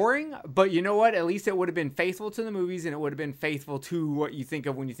little boring, but you know what? At least it would have been faithful to the movies, and it would have been faithful to what you think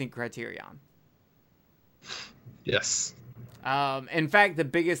of when you think Criterion. Yes. In fact, the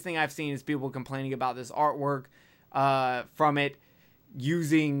biggest thing I've seen is people complaining about this artwork from it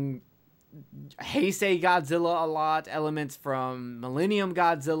using Heisei Godzilla a lot, elements from Millennium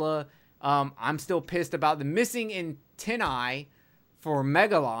Godzilla. I'm still pissed about the missing antennae for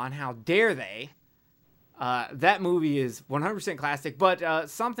Megalon. How dare they? That movie is 100% classic, but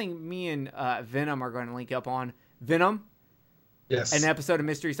something me and Venom are going to link up on. Venom, yes, an episode of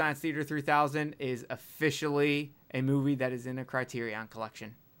Mystery Science Theater 3000 is officially a movie that is in a Criterion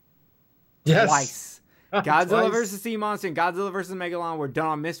collection. Yes. Twice. Godzilla vs. Sea Monster and Godzilla vs. Megalon were done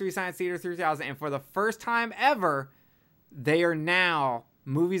on Mystery Science Theater 3000, and for the first time ever, they are now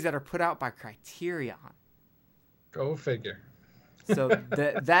movies that are put out by Criterion. Go figure. So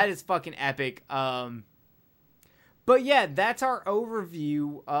that is fucking epic. But yeah, that's our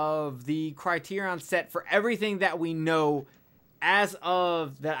overview of the Criterion set for everything that we know as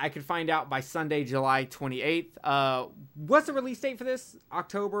of that I could find out by Sunday, July 28th. What's the release date for this?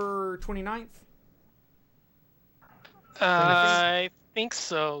 October 29th? I think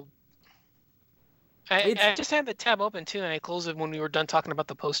so. I just had the tab open too, and I closed it when we were done talking about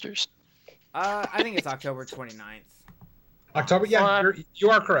the posters. I think it's October 29th. October, yeah, you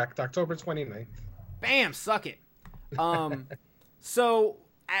are correct. October 29th. Bam, suck it. So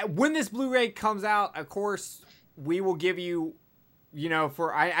when this Blu-ray comes out, of course, we will give you,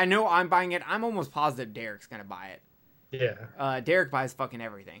 I know I'm buying it. I'm almost positive Derek's going to buy it. Yeah. Derek buys fucking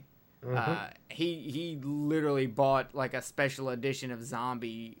everything. Mm-hmm. He literally bought like a special edition of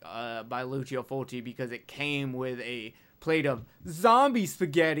Zombie by Lucio Fulci because it came with a plate of zombie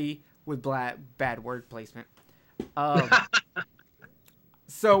spaghetti with bad word placement.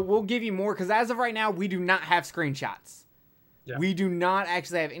 So we'll give you more because as of right now, we do not have screenshots. Yeah. We do not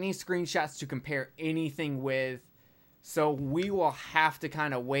actually have any screenshots to compare anything with. So we will have to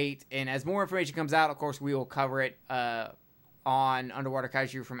kind of wait. And as more information comes out, of course, we will cover it on Underwater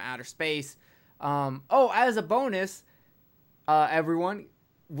Kaiju from Outer Space. As a bonus, everyone,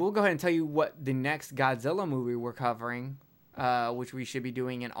 we'll go ahead and tell you what the next Godzilla movie we're covering, which we should be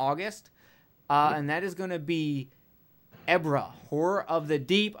doing in August. And that is going to be Ebra, Horror of the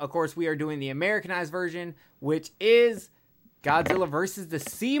Deep. Of course, we are doing the Americanized version, which is Godzilla versus the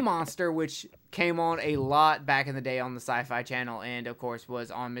Sea Monster, which came on a lot back in the day on the Sci-Fi Channel, and of course was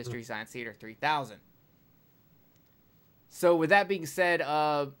on Mystery Science Theater 3000. So with that being said,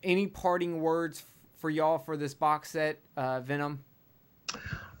 any parting words for y'all for this box set, Venom?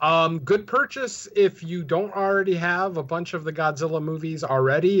 Good purchase if you don't already have a bunch of the Godzilla movies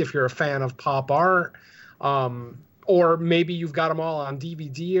already, if you're a fan of pop art. Or maybe you've got them all on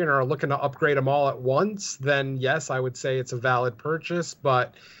DVD and are looking to upgrade them all at once, then yes, I would say it's a valid purchase.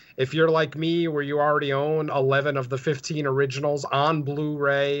 But if you're like me, where you already own 11 of the 15 originals on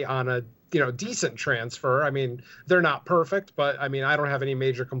Blu-ray on a decent transfer, I mean, they're not perfect, but I mean, I don't have any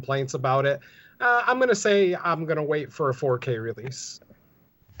major complaints about it. I'm going to say I'm going to wait for a 4K release.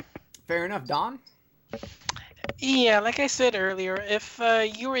 Fair enough. Don? Yeah, like I said earlier, if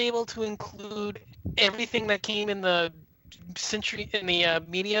you were able to include everything that came in the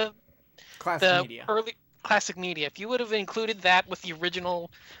media, early classic media, if you would have included that with the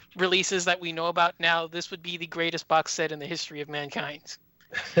original releases that we know about now, this would be the greatest box set in the history of mankind.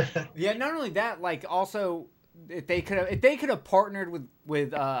 Yeah, not only that, like also if they could have partnered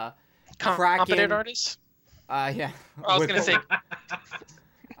with competent artists. Yeah. I was gonna say.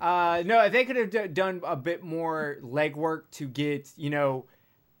 No, if they could have done a bit more legwork to get,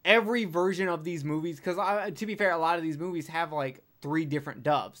 every version of these movies, because to be fair, a lot of these movies have like 3 different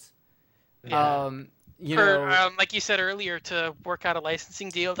dubs. Yeah. Like you said earlier, to work out a licensing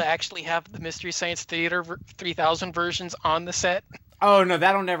deal to actually have the Mystery Science Theater 3000 versions on the set. Oh, no,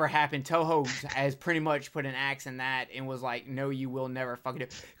 that'll never happen. Toho has pretty much put an axe in that and was like, no, you will never fucking do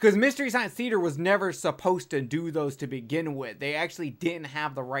it. Because Mystery Science Theater was never supposed to do those to begin with. They actually didn't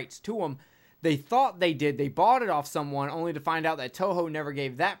have the rights to them. They thought they did. They bought it off someone only to find out that Toho never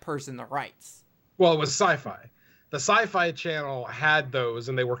gave that person the rights. Well, it was Sci-Fi. The Sci-Fi Channel had those,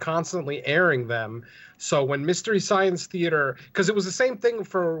 and they were constantly airing them. So when Mystery Science Theater, because it was the same thing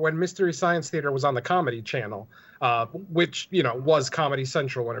for when Mystery Science Theater was on the Comedy Channel, which was Comedy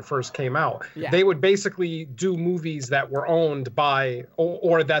Central when it first came out. Yeah. They would basically do movies that were owned by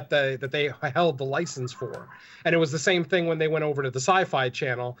or that they held the license for, and it was the same thing when they went over to the Sci-Fi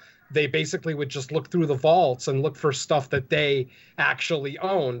Channel. They basically would just look through the vaults and look for stuff that they actually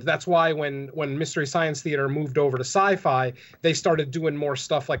owned. That's why when Mystery Science Theater moved over to Sci-Fi, they started doing more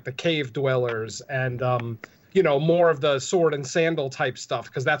stuff like the Cave Dwellers and more of the sword and sandal type stuff,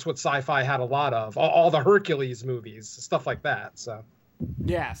 because that's what Sci-Fi had a lot of. All the Hercules movies, stuff like that. So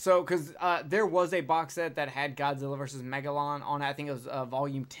yeah, so because there was a box set that had Godzilla versus Megalon on it. I think it was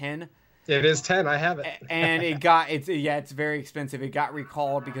volume 10. It is 10. I have it. And it's very expensive. It got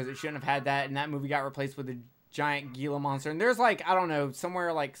recalled because it shouldn't have had that, and that movie got replaced with a giant Gila monster. And there's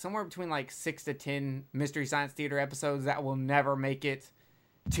somewhere between 6 to 10 Mystery Science Theater episodes that will never make it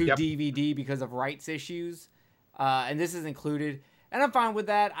to DVD because of rights issues. And this is included. And I'm fine with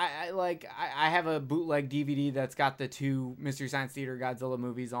that. I have a bootleg DVD that's got the 2 Mystery Science Theater Godzilla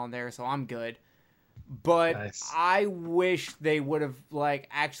movies on there, so I'm good. But nice. I wish they would have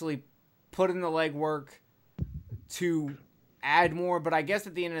actually put in the legwork to add more, but I guess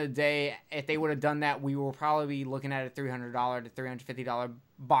at the end of the day, if they would have done that, we will probably be looking at a $300 to $350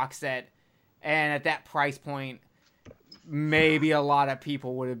 box set, and at that price point, maybe a lot of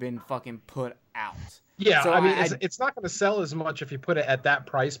people would have been fucking put out. Yeah, so it's not going to sell as much if you put it at that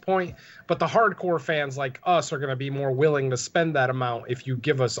price point, but the hardcore fans like us are going to be more willing to spend that amount if you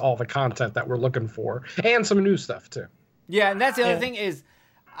give us all the content that we're looking for, and some new stuff too. Yeah, and that's the other thing is,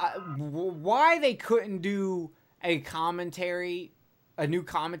 why they couldn't do a new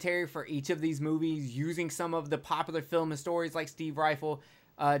commentary for each of these movies using some of the popular film historians like Steve Rifle,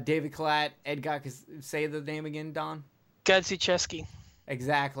 David Kalat, Edgar, say the name again, Don? Godziszewski.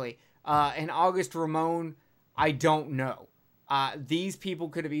 Exactly. And August Ramon, I don't know. These people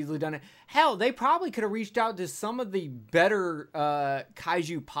could have easily done it. Hell, they probably could have reached out to some of the better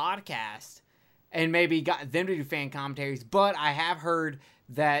kaiju podcasts and maybe got them to do fan commentaries. But I have heard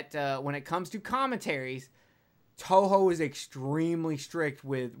that when it comes to commentaries, Toho is extremely strict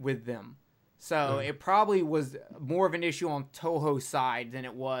with them. So it probably was more of an issue on Toho's side than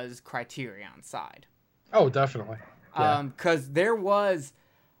it was Criterion's side. Oh, definitely. Yeah. Because there was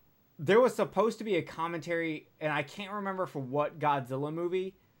supposed to be a commentary, and I can't remember for what Godzilla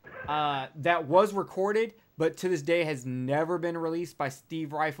movie, that was recorded, but to this day has never been released by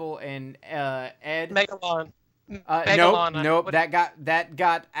Steve Rifle and Ed. Megalon. Nope. That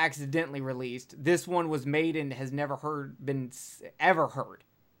got accidentally released. This one was made and has never been ever heard,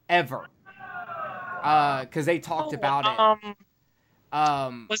 ever. Because they talked about it.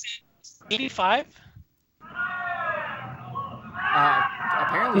 Was it 85?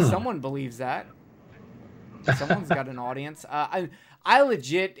 Apparently someone believes that. Someone's got an audience. I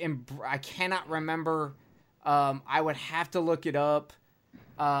legit I cannot remember. I would have to look it up.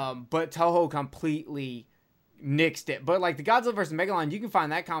 But Toho completely nixed it. But like the Godzilla vs. Megalon, you can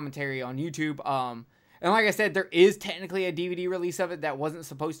find that commentary on YouTube. And like I said, there is technically a DVD release of it that wasn't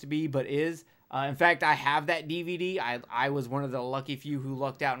supposed to be, but is. In fact, I have that DVD. I was one of the lucky few who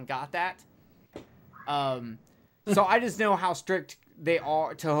lucked out and got that. So I just know how strict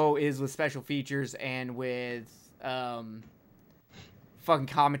Toho is with special features and with fucking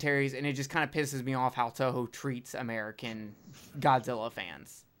commentaries, and it just kind of pisses me off how Toho treats American Godzilla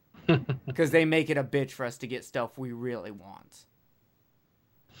fans. Because they make it a bitch for us to get stuff we really want.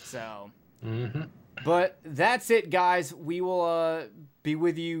 So... Mm-hmm. But that's it, guys. We will be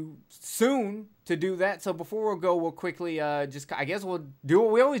with you soon to do that. So before we go, we'll quickly I guess we'll do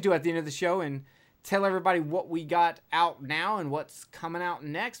what we always do at the end of the show and tell everybody what we got out now and what's coming out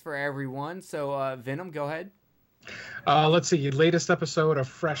next for everyone. So Venom, go ahead. Let's see. Latest episode of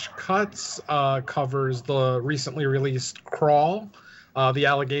Fresh Cuts covers the recently released Crawl. The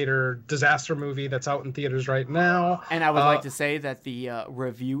alligator disaster movie that's out in theaters right now. And I would like to say that the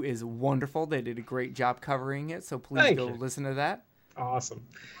review is wonderful. They did a great job covering it, so please go listen to that. Awesome.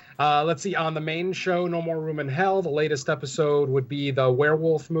 Let's see, on the main show, No More Room in Hell, the latest episode would be the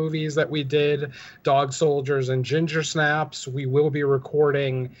werewolf movies that we did, Dog Soldiers and Ginger Snaps. We will be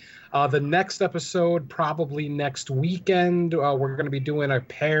recording the next episode probably next weekend. We're going to be doing a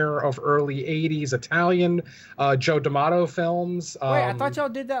pair of early 80s Italian Joe D'Amato films. Wait, I thought y'all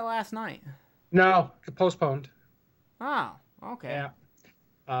did that last night. No, postponed. Oh, okay.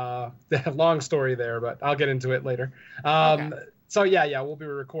 Yeah. Long story there, but I'll get into it later. Okay. So yeah, we'll be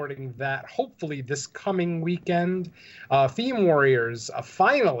recording that hopefully this coming weekend. Theme Warriors,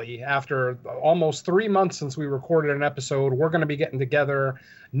 finally, after almost 3 months since we recorded an episode, we're going to be getting together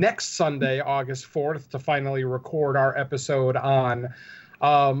next Sunday, August 4th, to finally record our episode on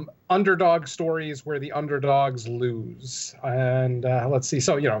underdog stories where the underdogs lose. And let's see,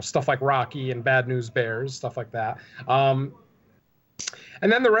 so, stuff like Rocky and Bad News Bears, stuff like that.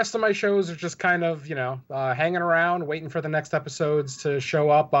 And then the rest of my shows are just kind of, hanging around, waiting for the next episodes to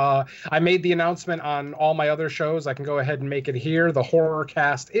show up. I made the announcement on all my other shows. I can go ahead and make it here. The Horror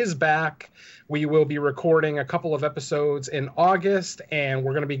Cast is back. We will be recording a couple of episodes in August, and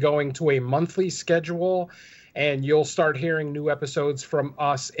we're going to be going to a monthly schedule. And you'll start hearing new episodes from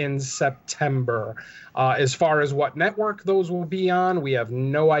us in September. As far as what network those will be on, we have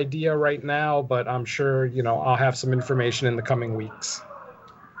no idea right now, but I'm sure, I'll have some information in the coming weeks.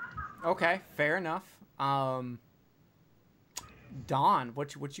 Okay, fair enough. Don,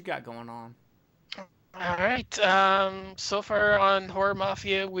 what you got going on? All right. So far on Horror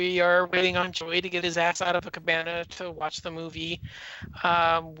Mafia, we are waiting on Joey to get his ass out of a cabana to watch the movie.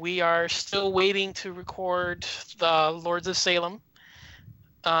 We are still waiting to record the Lords of Salem.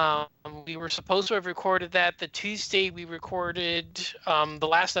 We were supposed to have recorded that the Tuesday we recorded the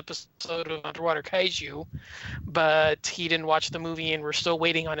last episode of Underwater Kaiju, but he didn't watch the movie, and we're still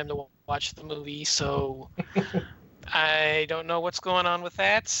waiting on him to watch the movie. So I don't know what's going on with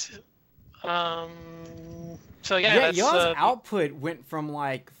that. So yeah, y'all's output went from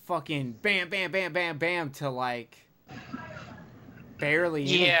like fucking bam, bam, bam, bam, bam to like barely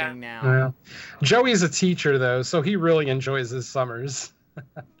anything now. Yeah. Joey's a teacher though, so he really enjoys his summers.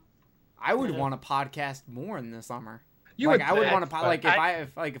 I would want to podcast more in the summer. I would want to like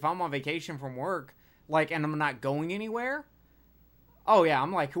if I'm on vacation from work, and I'm not going anywhere. Oh yeah,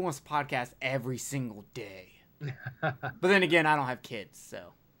 I'm like, who wants to podcast every single day? But then again, I don't have kids,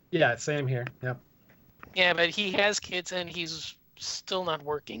 so. Yeah, same here. Yep. Yeah, but he has kids and he's still not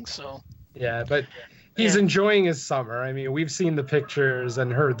working, so. Yeah, but he's enjoying his summer. I mean, we've seen the pictures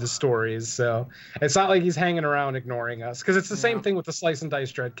and heard the stories, so it's not like he's hanging around ignoring us. Because it's the same thing with the Slice and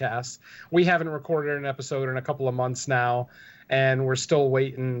Dice Dreadcast. We haven't recorded an episode in a couple of months now, and we're still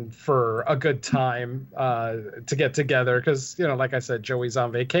waiting for a good time to get together. Because like I said, Joey's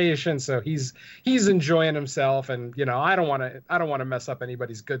on vacation, so he's enjoying himself, and I don't want to mess up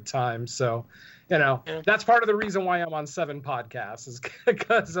anybody's good time. So. That's part of the reason why I'm on 7 podcasts is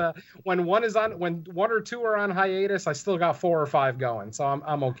because when one or two are on hiatus, I still got 4 or 5 going, so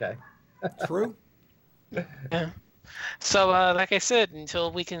I'm okay. True. Yeah. So, like I said,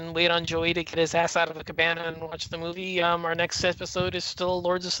 until we can wait on Joey to get his ass out of a cabana and watch the movie, our next episode is still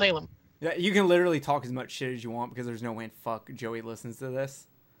Lords of Salem. Yeah, you can literally talk as much shit as you want because there's no way in fuck Joey listens to this.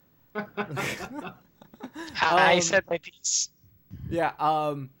 I said my piece. Yeah.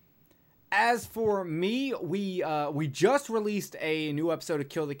 As for me, we just released a new episode of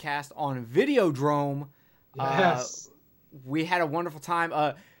Kill the Cast on Videodrome. Yes. We had a wonderful time.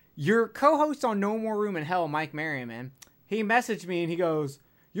 your co-host on No More Room in Hell, Mike Merriman, he messaged me and he goes,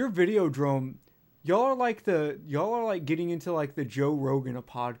 "Your Videodrome, y'all are like getting into like the Joe Rogan of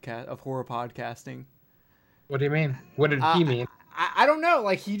horror podcasting." What do you mean? What did he mean? I don't know.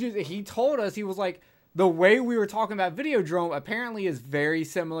 Like he told us, he was like, the way we were talking about Videodrome apparently is very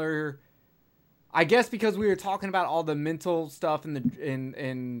similar. I guess because we were talking about all the mental stuff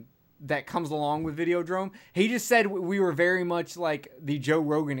and that comes along with Videodrome. He just said we were very much like the Joe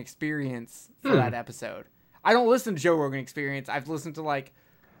Rogan Experience for that episode. I don't listen to Joe Rogan Experience. I've listened to like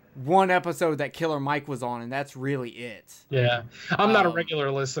one episode that Killer Mike was on, and that's really it. Yeah. I'm not a regular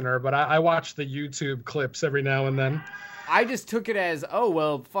listener, but I watch the YouTube clips every now and then. I just took it as, oh,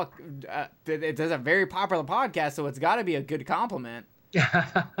 well, fuck, it's a very popular podcast, so it's got to be a good compliment.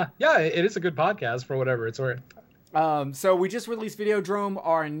 Yeah, it is a good podcast for whatever it's worth. So we just released Videodrome.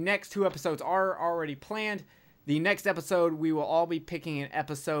 Our next 2 episodes are already planned. The next episode, we will all be picking an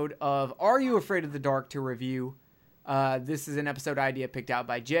episode of Are You Afraid of the Dark to review. This is an episode idea picked out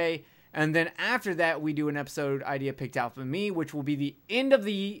by Jay. And then after that, we do an episode idea picked out by me, which will be the end of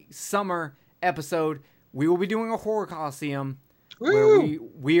the summer episode. We will be doing a horror coliseum where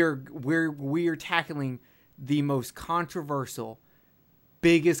we are tackling the most controversial,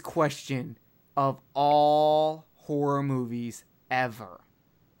 biggest question of all horror movies ever.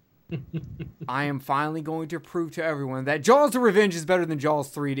 I am finally going to prove to everyone that Jaws: The Revenge is better than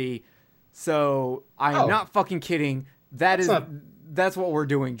Jaws 3D. So I am not fucking kidding. That's what we're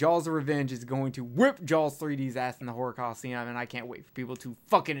doing. Jaws: The Revenge is going to whip Jaws 3D's ass in the horror coliseum, and I can't wait for people to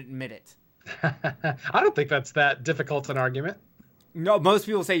fucking admit it. I don't think that's that difficult an argument. No, most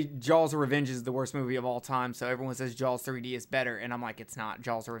people say Jaws: The Revenge is the worst movie of all time, so everyone says Jaws 3D is better, and I'm like, it's not.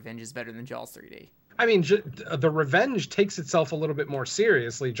 Jaws: The Revenge is better than Jaws 3D. I mean, The Revenge takes itself a little bit more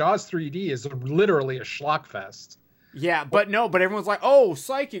seriously. Jaws 3D is literally a schlock fest. Yeah, but everyone's like, oh,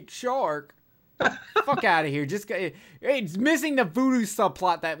 psychic shark. Fuck out of here. It's missing the voodoo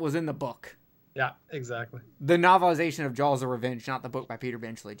subplot that was in the book. Yeah, exactly. The novelization of Jaws: The Revenge, not the book by Peter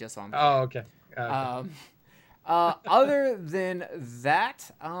Benchley, just so I'm clear. Oh, okay. Other than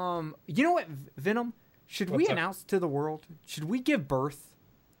that, you know what, Venom? Should we announce to the world? Should we give birth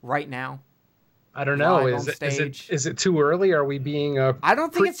right now? I don't know. Is it too early? Are we being I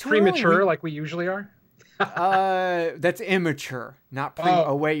don't think it's too premature early. like we usually are? That's immature, not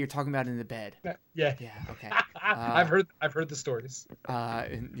oh wait, you're talking about in the bed. Yeah. Okay. I've heard the stories.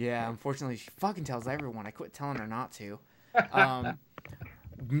 Yeah. Unfortunately, she fucking tells everyone. I quit telling her not to.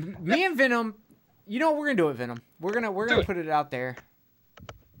 Me and Venom, you know what, we're gonna do it, Venom. We're gonna put it out there.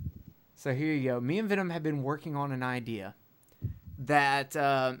 So here you go. Me and Venom have been working on an idea that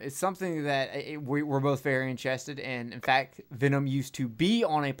is something that we're both very interested in. In fact, Venom used to be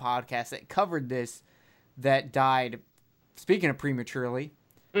on a podcast that covered this that died, speaking of prematurely,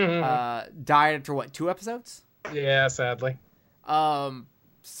 died after what, 2 episodes? Yeah, sadly.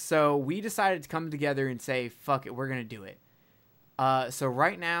 So we decided to come together and say, fuck it, we're going to do it. So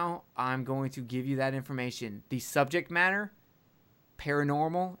right now, I'm going to give you that information. The subject matter,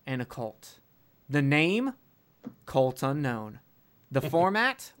 paranormal and occult. The name, Cult Unknown. The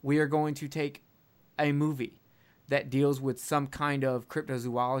format, we are going to take a movie that deals with some kind of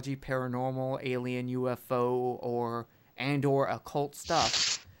cryptozoology, paranormal, alien, UFO, or occult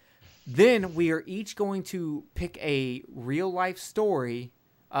stuff. Then we are each going to pick a real life story.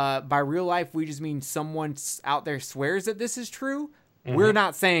 By real life, we just mean someone out there swears that this is true. Mm-hmm. We're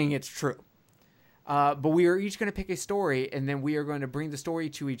not saying it's true. But we are each going to pick a story, and then we are going to bring the story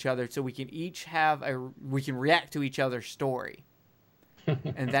to each other so we can each we can react to each other's story.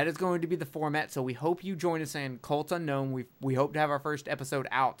 And that is going to be the format. So we hope you join us in Cult Unknown. We hope to have our first episode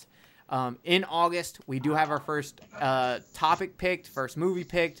out in August. We do have our first topic picked, first movie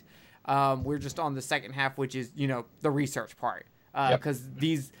picked. We're just on the second half, which is, the research part. Because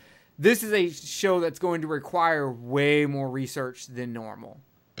this is a show that's going to require way more research than normal.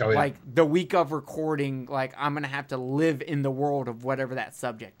 Oh, yeah. Like the week of recording, like I'm going to have to live in the world of whatever that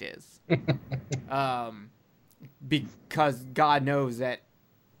subject is. Because God knows that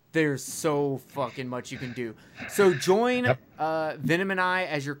there's so fucking much you can do. So join Venom and I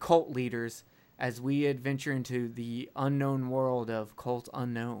as your cult leaders as we adventure into the unknown world of Cult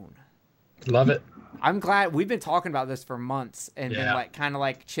Unknown. Love it. I'm glad we've been talking about this for months and been kind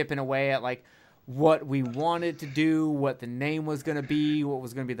of chipping away at what we wanted to do, what the name was going to be, what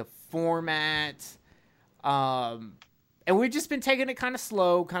was going to be the format. And we've just been taking it kind of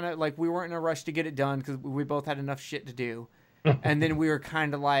slow, kind of we weren't in a rush to get it done because we both had enough shit to do. And then we were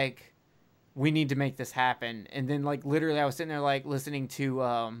kind of we need to make this happen. And then literally I was sitting there listening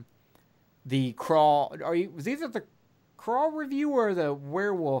to the Crawl. Was either the Crawl review or the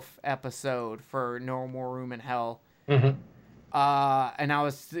werewolf episode for No More Room in Hell. Mm-hmm. And I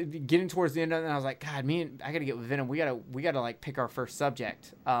was getting towards the end of it, and I was like, God, I gotta get with Venom. We gotta like pick our first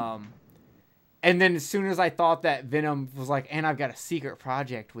subject. And then as soon as I thought that Venom was like, and I've got a secret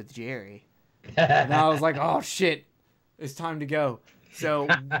project with Jerry, and I was like, oh shit, it's time to go. So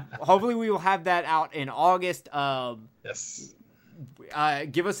hopefully we will have that out in August. Yes.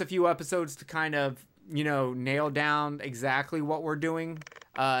 Give us a few episodes to kind of, nail down exactly what we're doing.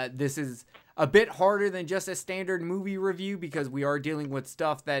 This is a bit harder than just a standard movie review because we are dealing with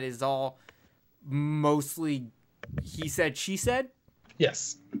stuff that is all mostly he said, she said.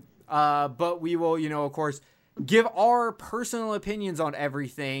 Yes. But we will, of course, give our personal opinions on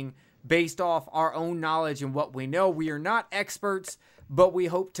everything based off our own knowledge and what we know. We are not experts, but we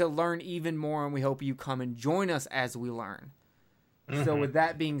hope to learn even more, and we hope you come and join us as we learn. Mm-hmm. So with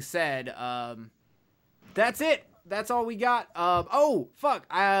that being said, that's it. That's all we got. Check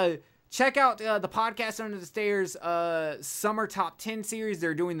out the Podcast Under the Stairs Summer Top 10 series.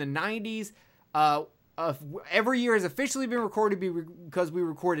 They're doing the 90s. Every year has officially been recorded because we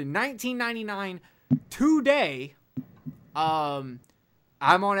recorded 1999 today. I'm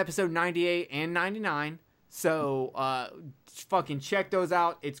on episode 98 and 99. So fucking check those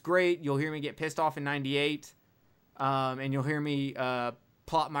out. It's great. You'll hear me get pissed off in 98. And you'll hear me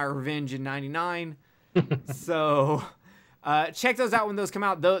plot my revenge in 99. So check those out when those come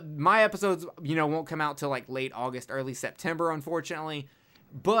out. My episodes, won't come out till like late August, early September, unfortunately.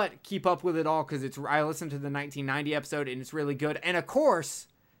 But keep up with it all because I listened to the 1990 episode and it's really good. And of course,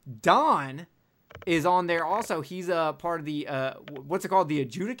 Don is on there also. He's a part of the what's it called? The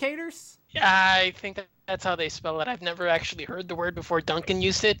Adjudicators? Yeah, I think that's how they spell it. I've never actually heard the word before Duncan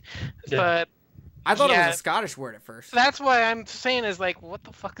used it, but I thought it was a Scottish word at first. That's why I'm saying is like, what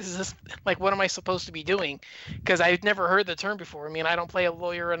the fuck is this? Like, what am I supposed to be doing? Because I've never heard the term before. I mean, I don't play a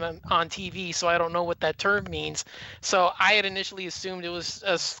lawyer on TV, so I don't know what that term means. So I had initially assumed it was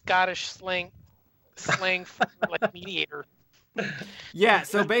a Scottish slang for like mediator. Yeah,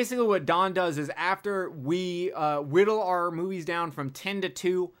 so basically what Don does is after we whittle our movies down from 10 to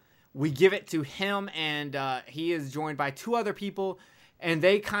 2, we give it to him, and he is joined by 2 other people. And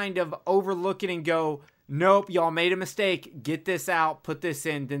they kind of overlook it and go, nope, y'all made a mistake. Get this out. Put this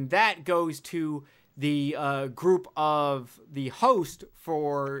in. Then that goes to the group of the host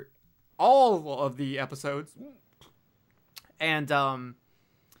for all of the episodes. And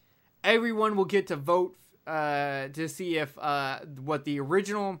everyone will get to vote to see if what the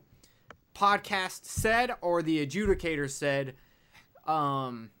original podcast said or the adjudicator said.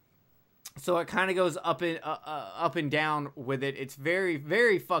 So it kind of goes up and down with it. It's very,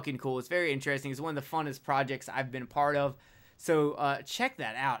 very fucking cool. It's very interesting. It's one of the funnest projects I've been a part of. So check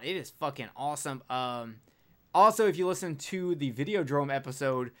that out. It is fucking awesome. Also, if you listen to the Videodrome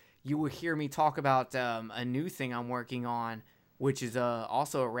episode, you will hear me talk about a new thing I'm working on, which is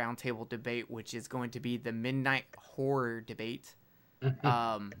also a roundtable debate, which is going to be the Midnight Horror Debate.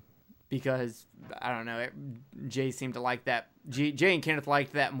 Because, I don't know, Jay seemed to like that. Jay and Kenneth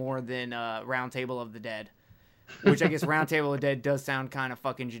liked that more than Roundtable of the Dead. Which I guess Roundtable of the Dead does sound kind of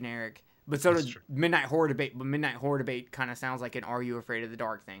fucking generic. But so does Midnight Horror Debate. But Midnight Horror Debate kind of sounds like an Are You Afraid of the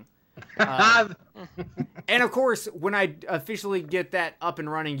Dark thing. And of course, when I officially get that up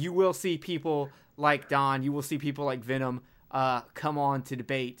and running, you will see people like Don. You will see people like Venom come on to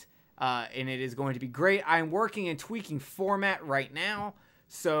debate. And it is going to be great. I'm working and tweaking format right now.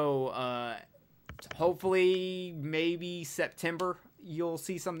 So, hopefully, maybe September, you'll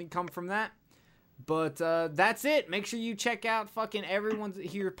see something come from that. But, that's it. Make sure you check out fucking everyone's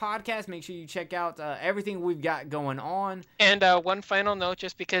here podcast. Make sure you check out, everything we've got going on. And, one final note,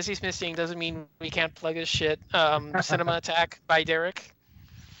 just because he's missing doesn't mean we can't plug his shit. Cinema Attack by Derek.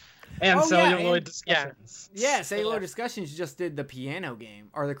 And Celluloid Discussions. Yeah, Celluloid Discussions just did the piano game.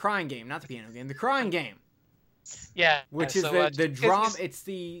 Or the crying game. Not the piano game. The crying game. Yeah, which is the drama. It's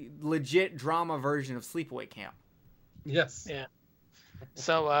the legit drama version of Sleepaway Camp. Yes. Yeah.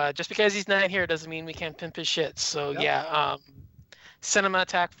 So just because he's not here doesn't mean we can't pimp his shit. So yeah, Cinema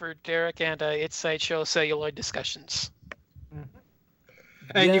Attack for Derek and its sideshow Celluloid Discussions. Mm-hmm.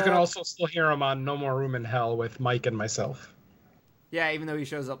 And you can also still hear him on No More Room in Hell with Mike and myself. Yeah, even though he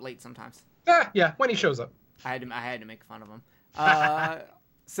shows up late sometimes. Yeah, when he shows up. I had to make fun of him.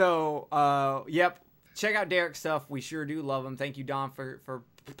 Yep. Check out Derek's stuff. We sure do love him. Thank you, Don, for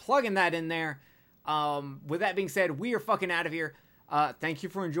plugging that in there. With that being said, we are fucking out of here. Thank you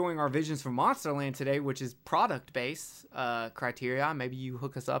for enjoying our Visions from Monsterland today, which is product-based criteria. Maybe you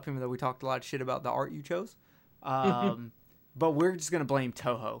hook us up, even though we talked a lot of shit about the art you chose. But we're just going to blame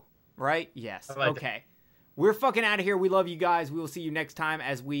Toho, right? Yes. Okay. we're fucking out of here. We love you guys. We will see you next time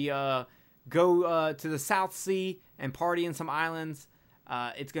as we go to the South Sea and party in some islands.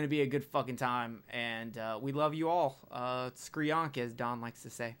 It's going to be a good fucking time, and we love you all. Skriyank, as Don likes to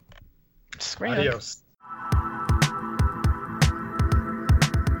say. Skriyank. Adios.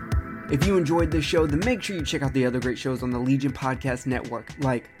 If you enjoyed this show, then make sure you check out the other great shows on the Legion Podcast Network,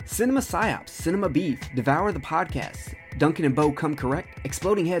 like Cinema Psyops, Cinema Beef, Devour the Podcast, Duncan and Bo Come Correct,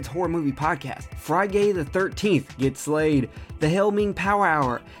 Exploding Heads Horror Movie Podcast, Friday the 13th, Get Slayed, The Helming Power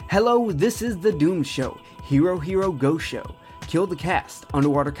Hour, Hello, This is the Doom Show, Hero Hero Go Show, Kill the Cast,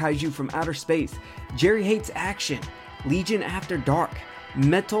 Underwater Kaiju from Outer Space, Jerry Hates Action, Legion After Dark,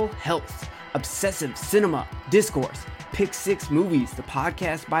 Mental Health, Obsessive Cinema, Discourse, Pick Six Movies, the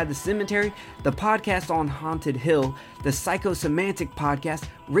podcast by The Cemetery, the podcast on Haunted Hill, the Psychosemantic Podcast,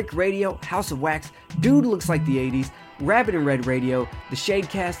 Rick Radio, House of Wax, Dude Looks Like the 80s, Rabbit and Red Radio, the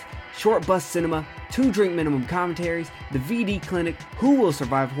Shadecast, Short Bus Cinema, 2 Drink Minimum Commentaries, the VD Clinic, Who Will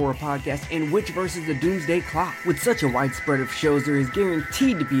Survive Horror Podcast, and Witch vs. the Doomsday Clock. With such a wide spread of shows, there is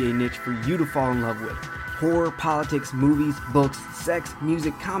guaranteed to be a niche for you to fall in love with. Horror, politics, movies, books, sex,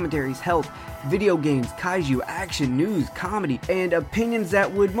 music, commentaries, health, video games, kaiju, action, news, comedy, and opinions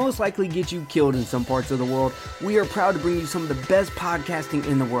that would most likely get you killed in some parts of the world. We are proud to bring you some of the best podcasting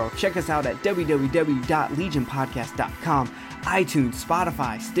in the world. Check us out at www.legionpodcast.com, iTunes,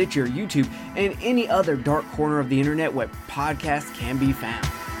 Spotify, Stitcher, YouTube, and any other dark corner of the internet where podcasts can be found.